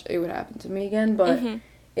it too much, it would happen to me again. But Mm-hmm.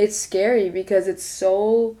 it's scary because it's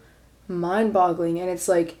so mind-boggling, and it's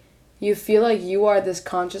like, you feel like you are this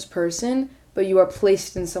conscious person, but you are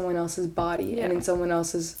placed in someone else's body and in someone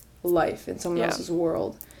else's life, in someone else's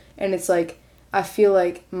world. And it's like, I feel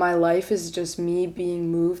like my life is just me being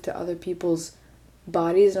moved to other people's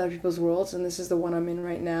bodies and other people's worlds, and this is the one I'm in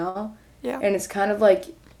right now. Yeah. And it's kind of like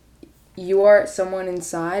you are someone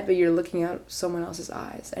inside, but you're looking out someone else's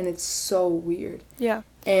eyes, and it's so weird. Yeah.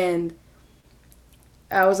 And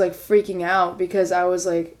I was like freaking out because I was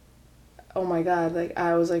like, oh my god, like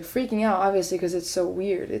I was like freaking out, obviously, because it's so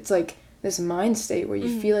weird. It's like this mind state where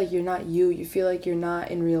you feel like you're not you feel like you're not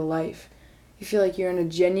in real life, you feel like you're in a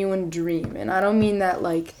genuine dream. And I don't mean that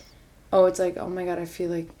like, oh, it's like, oh my god, I feel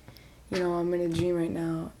like, you know, I'm in a dream right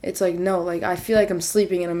now. It's like, no, like I feel like I'm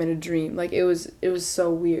sleeping and I'm in a dream. Like it was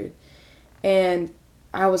so weird. And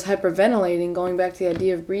I was hyperventilating, going back to the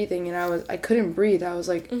idea of breathing, and I couldn't breathe. I was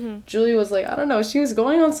like, Julie was like, I don't know, she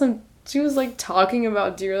was like talking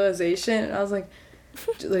about derealization, and I was like,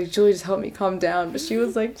 Julie, just help me calm down. But she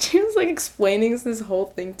was like explaining this whole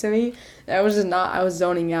thing to me, and I was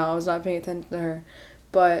zoning out. I was not paying attention to her.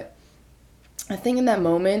 But I think in that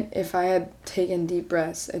moment, if I had taken deep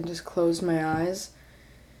breaths and just closed my eyes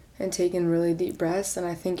and taken really deep breaths, then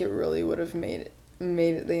I think it really would have made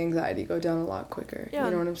the anxiety go down a lot quicker. Yeah.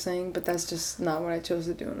 You know what I'm saying? But that's just not what I chose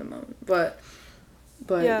to do in the moment. But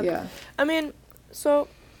yeah. I mean, so,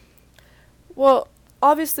 well,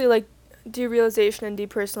 obviously, like, derealization and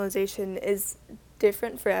depersonalization is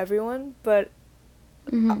different for everyone, but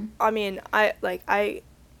I mean, I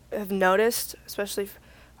have noticed, especially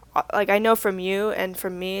like I know from you and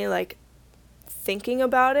from me, like thinking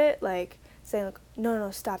about it, like saying like,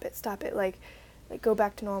 no, stop it, like go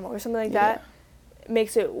back to normal or something like that,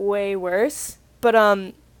 makes it way worse. But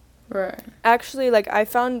right. Actually, like, I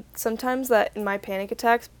found sometimes that in my panic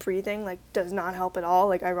attacks, breathing, like, does not help at all.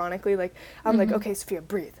 Like, ironically, like, I'm like, okay, Sophia,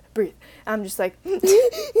 breathe. And I'm just like,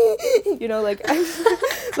 you know, like,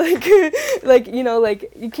 like, you know,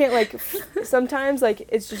 like, you can't, like, sometimes, like,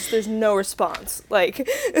 it's just, there's no response. Like,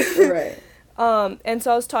 Right. And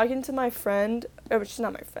so I was talking to my friend, or she's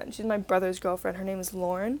not my friend, she's my brother's girlfriend. Her name is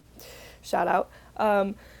Lauren. Shout out.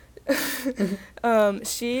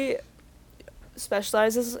 She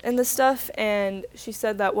specializes in this stuff, and she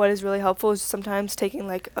said that what is really helpful is sometimes taking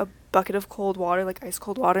like a bucket of cold water, like ice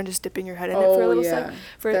cold water, and just dipping your head in it for a little second.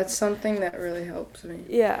 That's something that really helps me.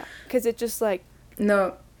 Yeah, because it just like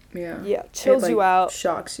it, chills like, you out,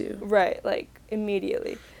 shocks you, right, like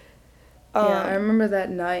immediately. I remember that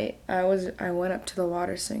night I went up to the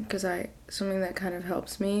water sink because something that kind of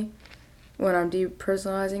helps me when I'm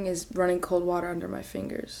depersonalizing is running cold water under my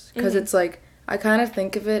fingers, because it's like I kind of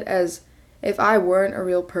think of it as if I weren't a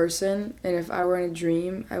real person and if I were in a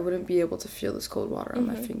dream, I wouldn't be able to feel this cold water on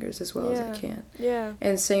my fingers as well as I can. Yeah.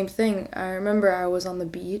 And same thing, I remember I was on the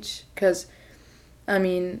beach because, I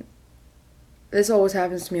mean, this always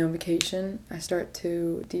happens to me on vacation. I start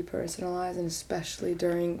to depersonalize, and especially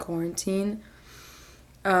during quarantine,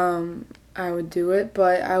 I would do it.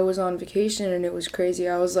 But I was on vacation and it was crazy.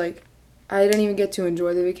 I was like, I didn't even get to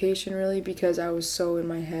enjoy the vacation really because I was so in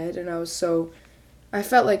my head, and I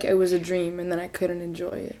felt like it was a dream, and then I couldn't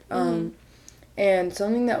enjoy it. And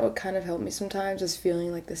something that would kind of help me sometimes is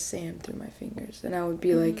feeling like the sand through my fingers. And I would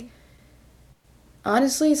be like,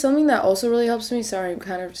 honestly, something that also really helps me, sorry, I'm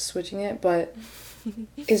kind of just switching it, but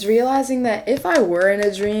is realizing that if I were in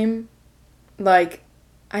a dream, like,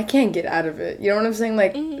 I can't get out of it. You know what I'm saying?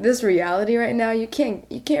 Like, this reality right now, you can't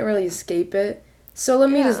really escape it. So let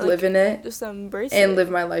me just live in it. Just embrace it. And live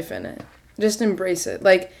my life in it. Just embrace it.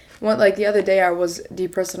 Like the other day I was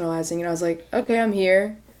depersonalizing, and I was like, okay, I'm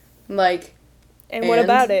here. Like, and what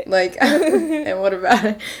about it? Like, and what about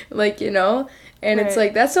it? Like, you know? And it's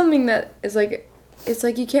like, that's something that is like, it's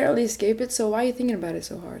like you can't really escape it, so why are you thinking about it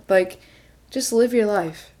so hard? Like, just live your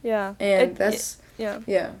life. Yeah. And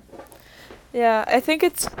Yeah, I think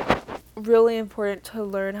it's really important to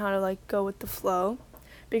learn how to, like, go with the flow.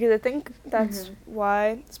 Because I think that's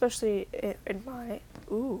why, especially in my,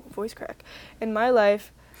 voice crack, in my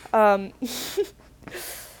life, I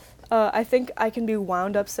think I can be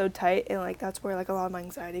wound up so tight, and, like, that's where, like, a lot of my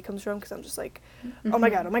anxiety comes from, because I'm just like, oh my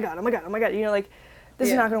god, you know, like, this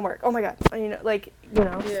is not gonna work, oh my god, you know, like, you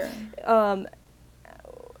know. Yeah.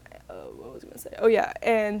 What was I gonna say? Oh yeah,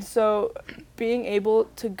 and so being able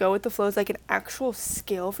to go with the flow is like an actual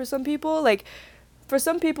skill for some people. Like for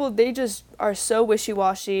some people, they just are so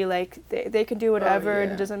wishy-washy. Like they can do whatever,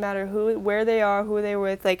 and it doesn't matter where they are, who they're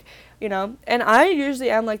with. Like, you know. And I usually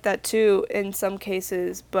am like that too in some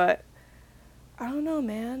cases, but I don't know,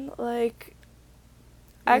 man. Like,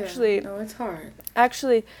 actually, no, it's hard.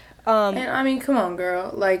 Actually. And I mean, come on,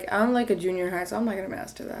 girl. Like, I'm like a junior high, so I'm not gonna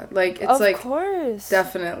master that. Like, it's like, of course,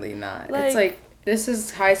 definitely not. Like, it's like this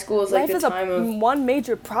is high school is like the time of one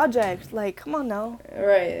major project. Like, come on now.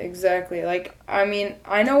 Right, exactly. Like, I mean,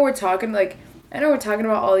 I know we're talking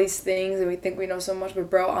about all these things and we think we know so much, but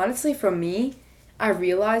bro, honestly, for me, I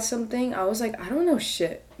realized something. I was like, I don't know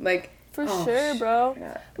shit. Like, for sure, bro.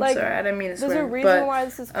 Yeah. Like, I'm sorry, I didn't mean to swear. There's a reason why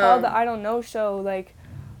this is called the I Don't Know Show. Like.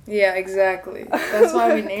 Yeah, exactly. That's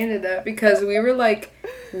why we named it that, because we were like,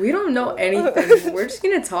 we don't know anything. We're just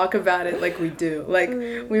gonna talk about it like we do. Like,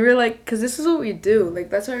 we were like, because this is what we do. Like,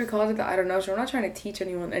 that's why we call it the I Don't Know Show. We're not trying to teach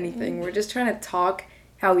anyone anything. We're just trying to talk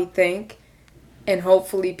how we think, and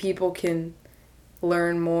hopefully people can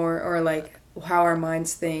learn more, or like how our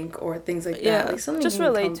minds think, or things like that. Yeah, like, something just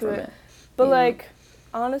relate to it. But like,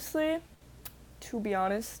 honestly, to be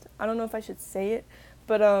honest, I don't know if I should say it,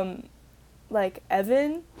 but like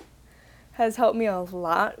Evan has helped me a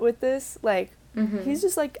lot with this. Like, he's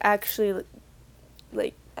just like actually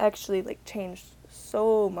changed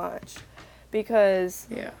so much, because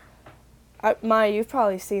you've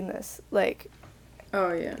probably seen this. Like,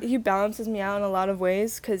 oh yeah, he balances me out in a lot of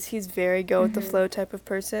ways, because he's very go with the flow type of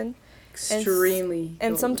person. Extremely.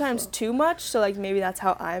 And sometimes too much. So like maybe that's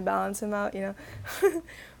how I balance him out, you know.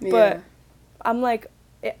 But I'm like,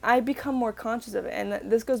 I become more conscious of it,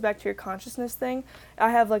 and this goes back to your consciousness thing.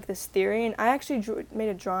 I have like this theory, and I actually made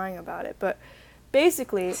a drawing about it. But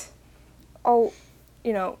basically, you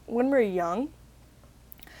know, when we're young,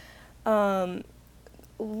 our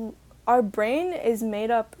brain is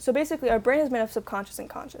made up. So basically, our brain is made up of subconscious and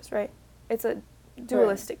conscious, right? It's a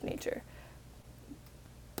dualistic nature.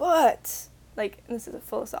 But like, this is a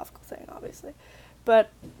philosophical thing, obviously.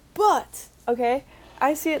 But okay,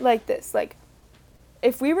 I see it like this, like,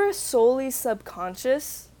 if we were solely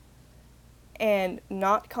subconscious and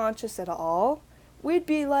not conscious at all, we'd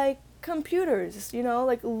be like computers, you know?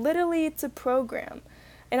 Like, literally, it's a program.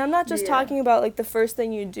 And I'm not just talking about, like, the first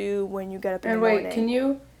thing you do when you get up in the morning. And wait, can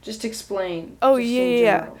you just explain? Oh,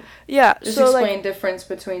 yeah. Just so, explain like, difference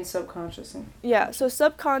between subconscious and... Yeah, so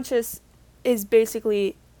subconscious is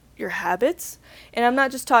basically your habits. And I'm not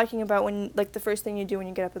just talking about when, like, the first thing you do when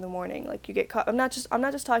you get up in the morning. Like, you get caught... I'm not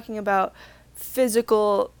just talking about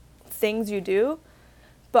physical things you do,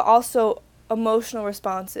 but also emotional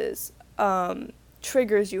responses,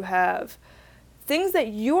 triggers you have, things that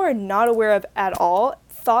you are not aware of at all,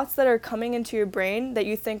 thoughts that are coming into your brain that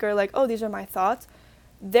you think are like, oh, these are my thoughts.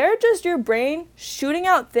 They're just your brain shooting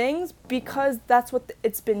out things because that's what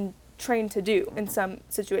it's been trained to do in some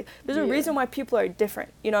situations. There's a reason why people are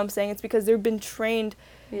different, you know what I'm saying? It's because they've been trained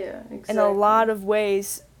in a lot of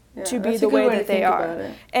ways to be the way that they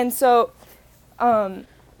are. And so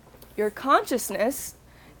your consciousness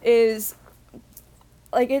is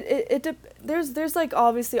like there's like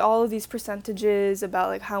obviously all of these percentages about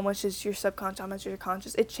like how much is your subconscious, how much is your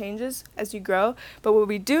conscious. It changes as you grow, but what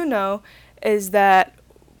we do know is that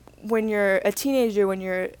when you're a teenager, when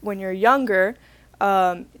you're younger,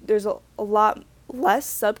 there's a lot less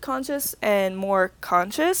subconscious and more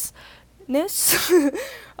consciousness.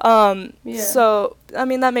 So I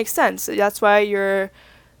mean, that makes sense. That's why you're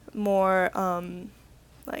more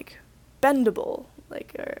like bendable,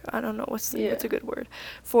 like, or I don't know what's a good word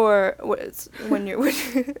for when you're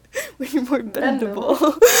when you're more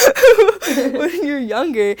bendable. When you're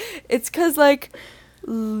younger, it's 'cause like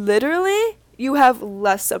literally you have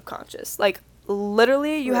less subconscious, like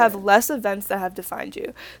literally you have less events that have defined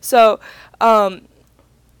you. So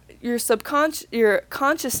your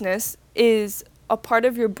consciousness is a part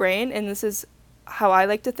of your brain, and this is how I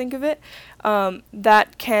like to think of it,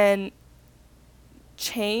 that can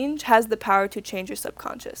has the power to change your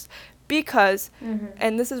subconscious, because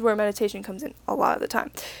and this is where meditation comes in a lot of the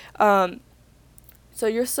time. So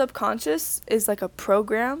your subconscious is like a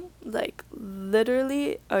program, like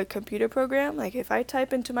literally a computer program. Like if I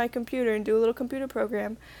type into my computer and do a little computer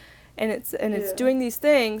program, and it's doing these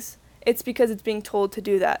things, it's because it's being told to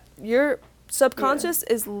do that. Your subconscious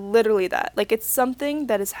is literally that. Like, it's something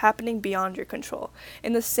that is happening beyond your control.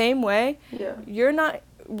 In the same way, you're not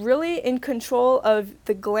really in control of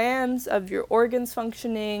the glands, of your organs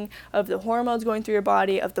functioning, of the hormones going through your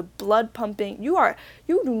body, of the blood pumping. You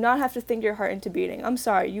do not have to think your heart into beating. I'm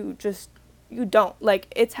sorry, you just you don't.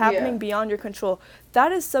 Like, it's happening Yeah. beyond your control.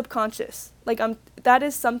 That is subconscious. Like, that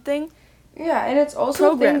is something Yeah, and it's also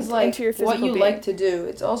programmed things like into your what physical you being. like to do.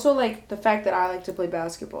 It's also like the fact that I like to play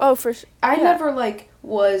basketball. Oh, for sure. I Yeah. never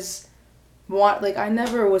I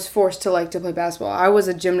never was forced to like to play basketball. I was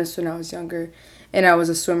a gymnast when I was younger, and I was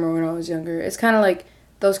a swimmer when I was younger. It's kind of like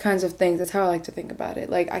those kinds of things. That's how I like to think about it.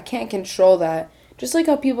 Like, I can't control that. Just like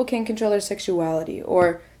how people can't control their sexuality,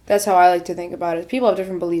 or that's how I like to think about it. People have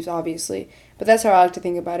different beliefs, obviously, but that's how I like to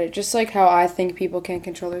think about it. Just like how I think people can't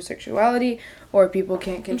control their sexuality, or people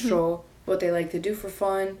can't control what they like to do for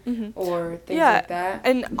fun, or things like that.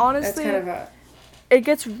 And honestly, That's kind of it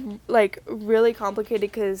gets like really complicated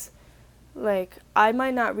because like I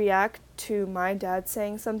might not react to my dad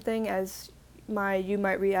saying something as you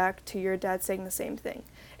might react to your dad saying the same thing,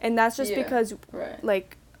 and that's just because right.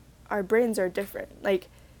 like our brains are different. Like,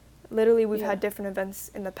 literally, we've Yeah. had different events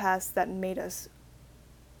in the past that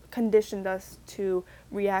conditioned us to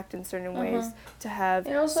react in certain ways, to have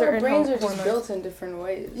And also, certain our brains are hormones. just built in different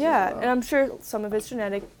ways. Yeah, as well. and I'm sure some of it's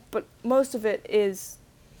genetic, but most of it is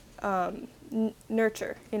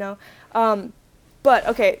nurture, you know? But,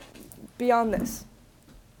 okay, beyond this,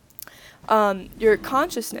 your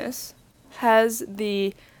consciousness has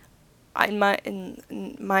in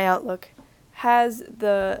my outlook, has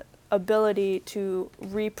the ability to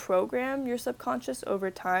reprogram your subconscious over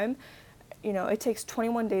time. You know, it takes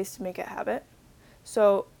 21 days to make a habit.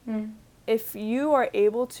 So if you are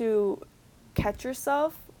able to catch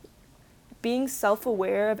yourself being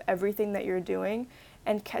self-aware of everything that you're doing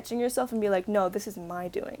and catching yourself and be like, no, this is my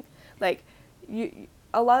doing. Like,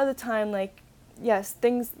 a lot of the time, like, yes,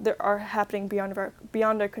 things that are happening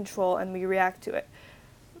beyond our control and we react to it.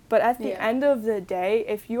 But at the end of the day,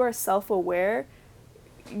 if you are self-aware,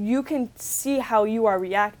 you can see how you are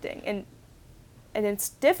reacting, and it's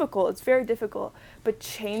difficult. It's very difficult. But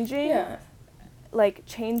changing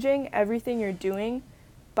everything you're doing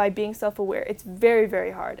by being self-aware, it's very,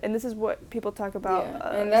 very hard. And this is what people talk about.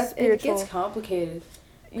 And it gets complicated.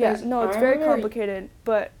 Yeah, no, it's very complicated.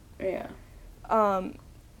 But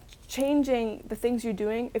changing the things you're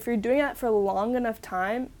doing, if you're doing that for a long enough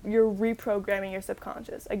time, you're reprogramming your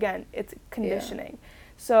subconscious. Again, it's conditioning.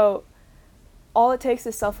 So all it takes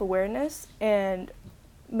is self-awareness, and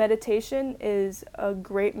meditation is a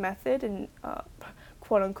great method in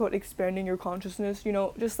quote-unquote expanding your consciousness, you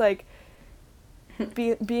know, just like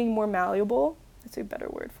being more malleable. That's a better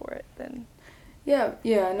word for it than... No,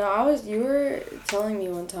 you were telling me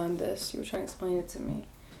one time this, you were trying to explain it to me.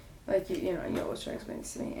 Like, you was trying to explain it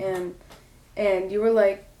to me, and you were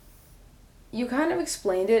like, you kind of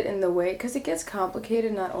explained it in the way, because it gets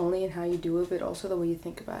complicated not only in how you do it, but also the way you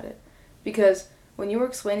think about it. Because when you were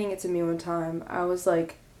explaining it to me one time, I was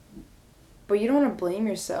like, but you don't want to blame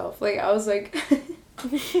yourself. Like, I was like,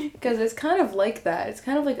 because it's kind of like that. It's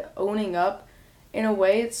kind of like owning up. In a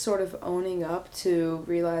way, it's sort of owning up to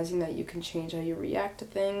realizing that you can change how you react to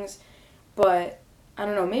things. But, I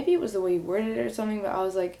don't know, maybe it was the way you worded it or something, but I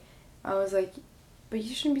was like, but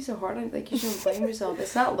you shouldn't be so hard on it. Like, you shouldn't blame yourself.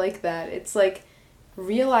 It's not like that. It's like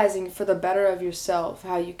realizing for the better of yourself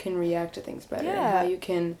how you can react to things better. And how you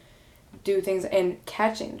can do things, and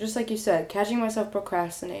catching, just like you said, catching myself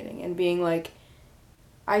procrastinating and being like,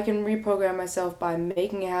 I can reprogram myself by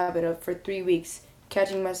making a habit of, for 3 weeks,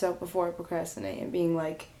 catching myself before I procrastinate and being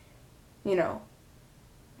like, you know,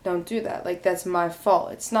 don't do that. Like, that's my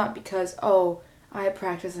fault. It's not because, I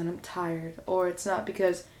practice and I'm tired, or it's not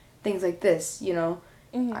because things like this, you know.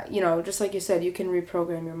 Just like you said, you can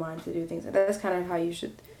reprogram your mind to do things. That's kind of how you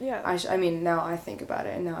should. Yeah. I mean, now I think about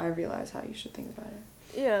it, and now I realize how you should think about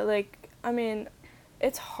it. Yeah, like, I mean,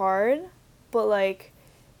 it's hard, but, like,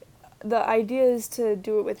 the idea is to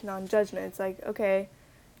do it with non-judgment. It's like, okay,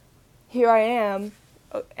 here I am,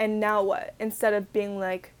 and now what? Instead of being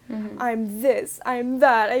like, I'm this, I'm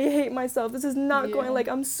that, I hate myself, this is not going, like,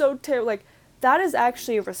 I'm so terrible. Like, that is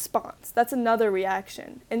actually a response. That's another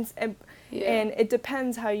reaction. And it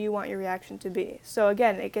depends how you want your reaction to be. So,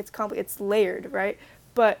 again, it gets complicated. It's layered, right?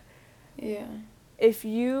 But if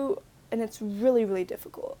you... And it's really, really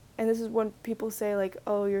difficult. And this is when people say, like,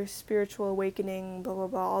 oh, your spiritual awakening, blah, blah,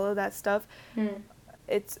 blah, all of that stuff.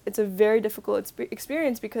 It's a very difficult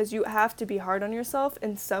experience because you have to be hard on yourself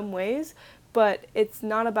in some ways, but it's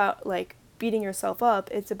not about, like, beating yourself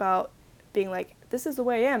up. It's about being like, this is the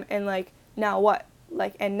way I am, and, like, now what?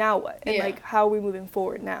 Like, and now what? And, like, how are we moving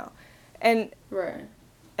forward now? And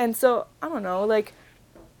and so, I don't know, like,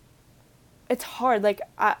 it's hard. Like,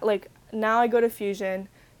 now I go to Fusion.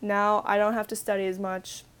 Now I don't have to study as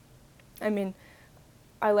much. I mean,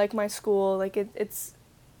 I like my school. Like, it's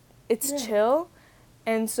chill,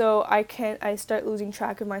 And so I start losing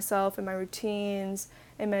track of myself and my routines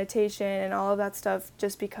and meditation and all of that stuff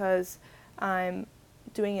just because I'm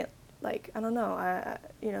doing it, like, I don't know,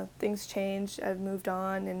 things change, I've moved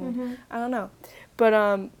on, and I don't know. But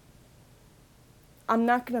I'm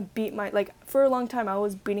not going to beat for a long time I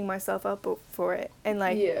was beating myself up for it. And,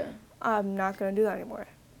 like, Yeah. I'm not going to do that anymore.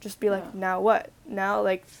 Just be like, now what? Now,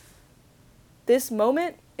 like, this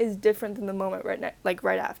moment is different than the moment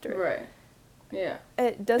right after. Right. Yeah.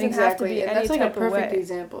 It doesn't have to be and any that's like type a perfect of way.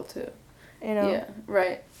 example too. You know? Yeah,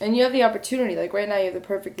 right. And you have the opportunity, like right now you have the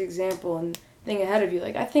perfect example and thing ahead of you.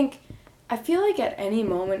 Like I feel like at any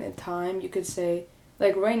moment in time you could say,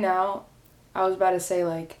 like right now, I was about to say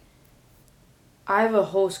like, I have a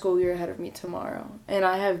whole school year ahead of me tomorrow, and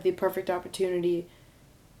I have the perfect opportunity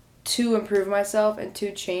to improve myself and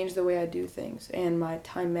to change the way I do things and my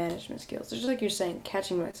time management skills. It's just like you're saying,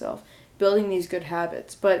 catching myself, building these good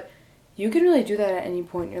habits. But you can really do that at any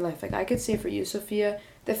point in your life. Like I could say for you, Sophia,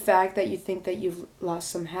 the fact that you think that you've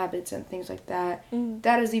lost some habits and things like that,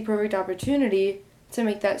 that is the perfect opportunity to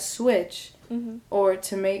make that switch, or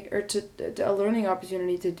to a learning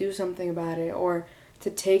opportunity to do something about it, or to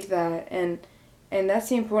take that. And that's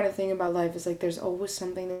the important thing about life, is like there's always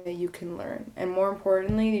something that you can learn. And more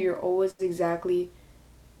importantly, you're always exactly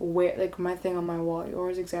where, like my thing on my wall, you're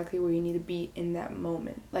always exactly where you need to be in that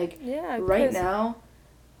moment. Like right now,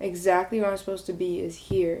 exactly where I'm supposed to be is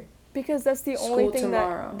here. Because that's the School only thing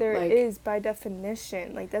tomorrow. that there like, is by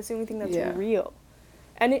definition. Like that's the only thing that's real.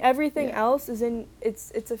 And everything else is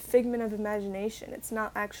it's a figment of imagination. It's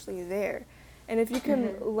not actually there. And if you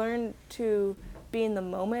can learn to be in the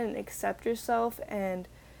moment and accept yourself, and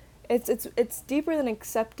it's deeper than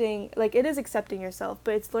accepting, like it is accepting yourself,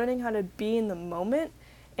 but it's learning how to be in the moment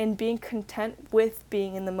and being content with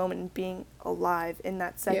being in the moment and being alive in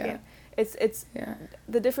that second. It's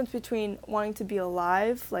the difference between wanting to be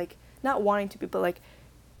alive, like not wanting to be, but like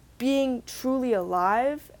being truly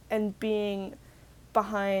alive and being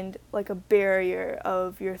behind like a barrier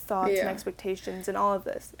of your thoughts and expectations and all of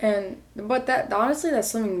this. But that honestly, that's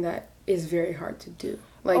something that is very hard to do.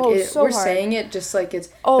 Like so we're hard. saying it just like it's.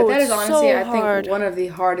 But that is honestly, so I think, hard. one of the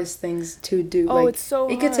hardest things to do. Oh, like, it's so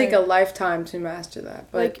hard. It could take a lifetime to master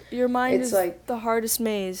that. But like your mind is like the hardest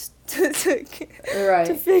maze to figure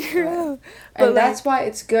out. But and that's why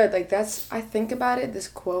it's good. Like I think about it. This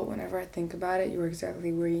quote, whenever I think about it, you're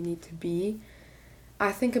exactly where you need to be.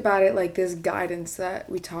 I think about it like this guidance that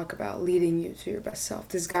we talk about, leading you to your best self.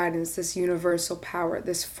 This guidance, this universal power,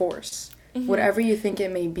 this force. Whatever you think it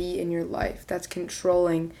may be in your life that's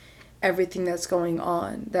controlling everything that's going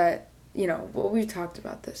on, that, we've talked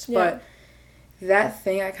about this, but that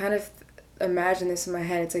thing, I kind of imagine this in my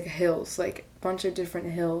head. It's like hills, like a bunch of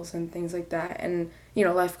different hills and things like that, and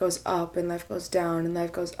life goes up and life goes down and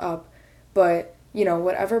life goes up, but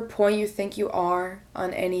whatever point you think you are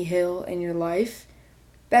on any hill in your life,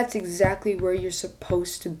 that's exactly where you're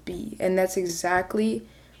supposed to be, and that's exactly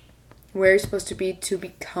where you're supposed to be to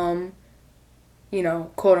become,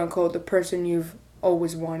 quote unquote, the person you've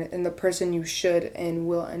always wanted and the person you should and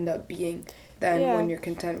will end up being then when you're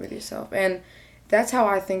content with yourself. And that's how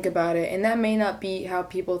I think about it. And that may not be how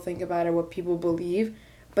people think about it, what people believe,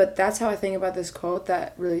 but that's how I think about this quote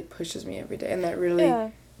that really pushes me every day and that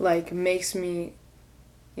really makes me,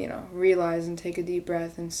 realize and take a deep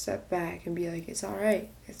breath and step back and be like, it's all right.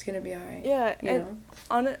 It's going to be all right. Yeah. And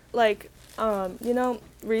on it, like,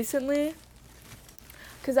 recently,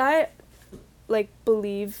 because I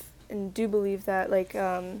believe and do believe that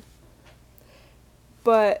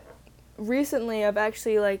but recently I've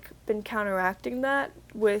actually been counteracting that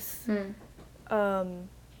with I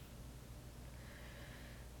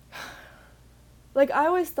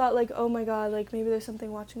always thought oh my god, maybe there's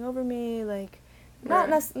something watching over me, not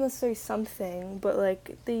necessarily something, but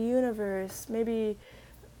the universe, maybe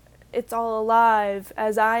it's all alive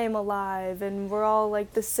as I am alive, and we're all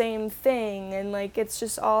the same thing, and it's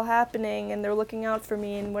just all happening, and they're looking out for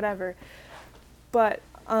me and whatever. But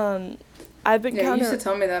I've been you used to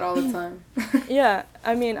tell me that all the time. Yeah,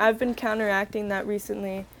 I mean, I've been counteracting that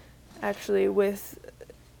recently, actually, with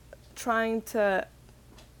trying to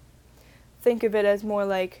think of it as more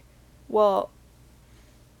well,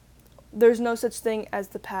 there's no such thing as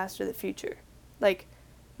the past or the future.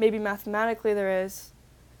 Maybe mathematically there is.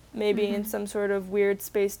 Maybe in some sort of weird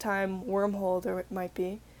space-time wormhole there might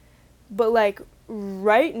be. But,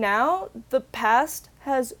 right now, the past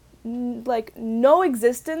has, no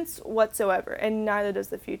existence whatsoever, and neither does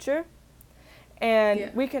the future.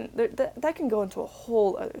 And we can, that can go into a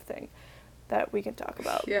whole other thing that we can talk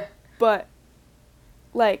about. Yeah. But,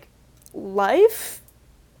 life,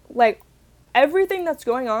 everything that's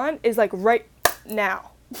going on is, right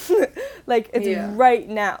now. Like, it's Yeah. right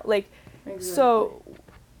now. Like, Exactly. so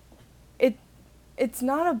it's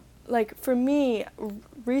not a, like, for me,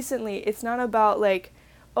 recently, it's not about, like,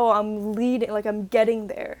 oh, I'm leading, like, I'm getting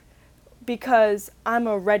there because I'm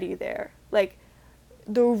already there. Like,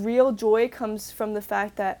 the real joy comes from the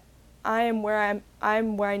fact that I'm where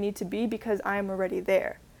I need to be because I'm already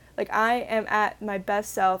there. Like, I am at my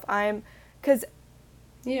best self. Because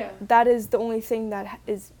Yeah. that is the only thing that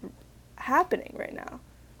is happening right now.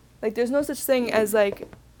 Like, there's no such thing as, like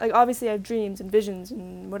obviously I have dreams and visions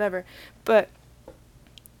and whatever, but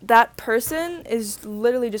that person is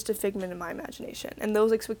literally just a figment of my imagination, and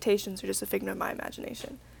those expectations are just a figment of my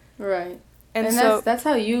imagination. Right. And so that's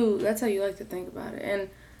how you like to think about it. And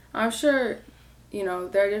I'm sure, you know,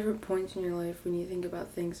 there are different points in your life when you think about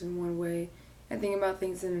things in one way and think about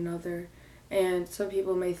things in another. And some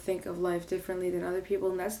people may think of life differently than other people,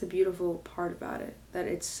 and that's the beautiful part about it. That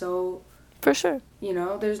it's so, for sure, you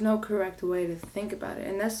know, there's no correct way to think about it.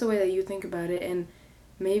 And that's the way that you think about it. And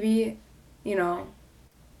maybe, you know,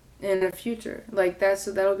 in the future, like,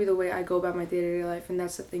 that'll be the way I go about my day-to-day life. And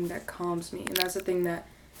that's the thing that calms me. And that's the thing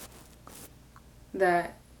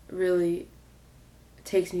that really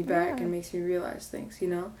takes me back and makes me realize things, you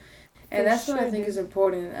know? And that's what I think is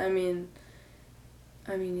important. I mean,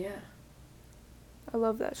 yeah. I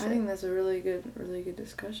love that shit. I think that's a really good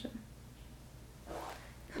discussion.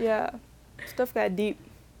 Yeah. Stuff got deep.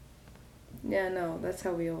 Yeah, no, that's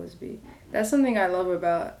how we always be. That's something I love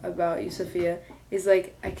about you, Sophia, is,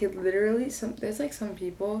 like, I could literally, there's, like, some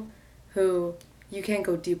people who you can't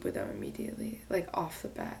go deep with them immediately, like, off the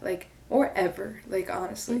bat, like, or ever, like,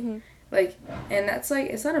 honestly. Mm-hmm. Like, and that's, like,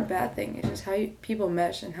 it's not a bad thing, it's just how people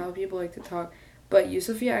mesh and how people like to talk. But you,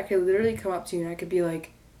 Sophia, I could literally come up to you and I could be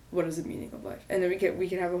like, what is the meaning of life? And then we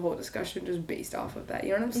could have a whole discussion just based off of that, you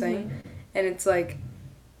know what I'm saying? Mm-hmm. And it's like,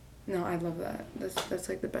 no, I love that. That's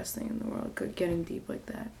like the best thing in the world, getting deep like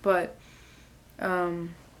that. But,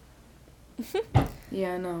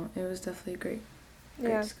 yeah, no, it was definitely a great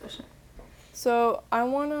discussion. So, I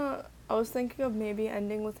was thinking of maybe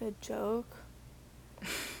ending with a joke.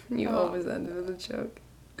 You always ended with a joke.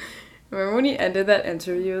 Remember when you ended that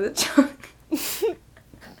interview with a joke?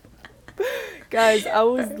 Guys, I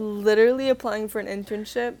was literally applying for an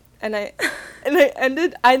internship, and I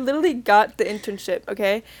literally got the internship,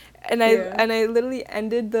 okay? And I literally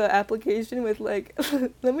ended the application with, like,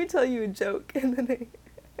 let me tell you a joke, and then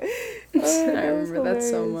I remember that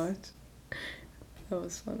so much. That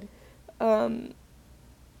was funny.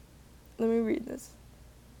 Let me read this.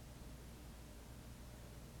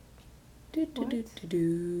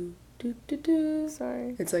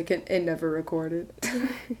 Sorry. It's like it never recorded.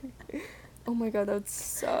 Oh my god, that would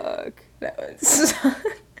suck. That would suck.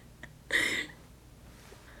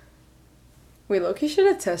 We low-key should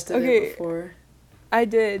have tested it before. I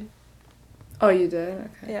did. Oh, you did?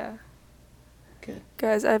 Okay. Yeah. Good.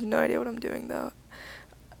 Guys, I have no idea what I'm doing though.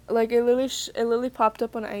 Like, it literally popped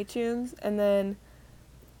up on iTunes, and then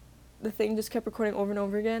the thing just kept recording over and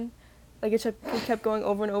over again. Like, it kept going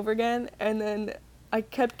over and over again, and then I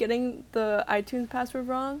kept getting the iTunes password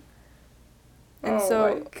wrong. And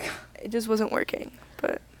so it just wasn't working,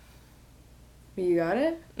 but... You got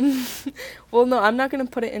it? Well, no, I'm not going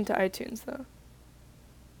to put it into iTunes, though.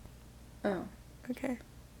 Oh. Okay.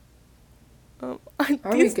 Are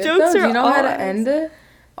these we good, jokes though? are Do you know how to end it?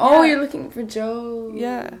 Oh, you're looking for jokes.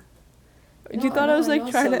 Yeah. You thought I was, like,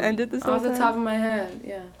 trying to end it this whole time? Off the top of my head,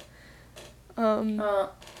 yeah.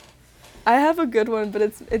 I have a good one, but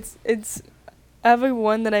it's I have a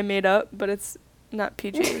one that I made up, but it's not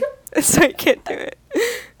PG. So I can't do it.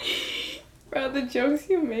 Bro, the jokes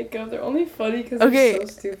you make up, they're only funny because Okay. they're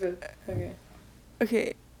so stupid.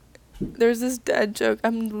 Okay. There's this dad joke.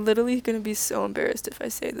 I'm literally going to be so embarrassed if I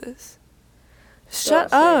say this.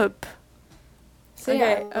 Shut up.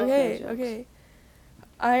 Okay.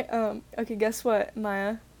 Okay, guess what,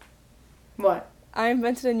 Maya? What? I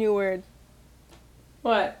invented a new word.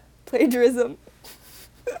 What? Plagiarism.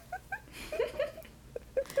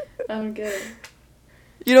 I don't get it.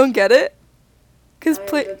 You don't get it? Cause I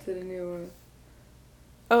invented a new word.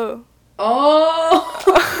 Oh.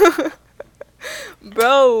 Oh!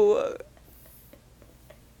 Bro.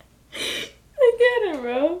 I get it,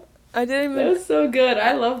 bro. I didn't even... That was so good.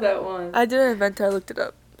 I love that one. I didn't invent it. I looked it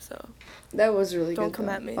up, so... That was really good. Don't come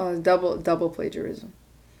at me. Oh, double plagiarism.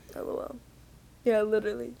 LOL. Yeah,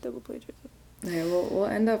 literally, double plagiarism. Yeah, we'll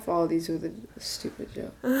end up all these with a stupid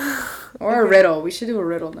joke. Or a riddle. We should do a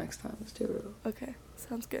riddle next time. Let's do a riddle. Okay,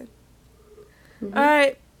 sounds good. Mm-hmm.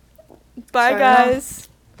 Alright. Bye, Sign guys. off.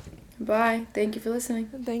 Bye. Thank you for listening.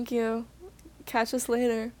 Thank you. Catch us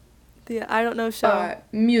later. I don't know show.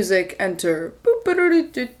 Music enter.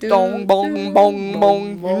 Dong bong bong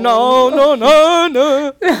bong. No no no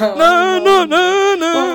no no no no no.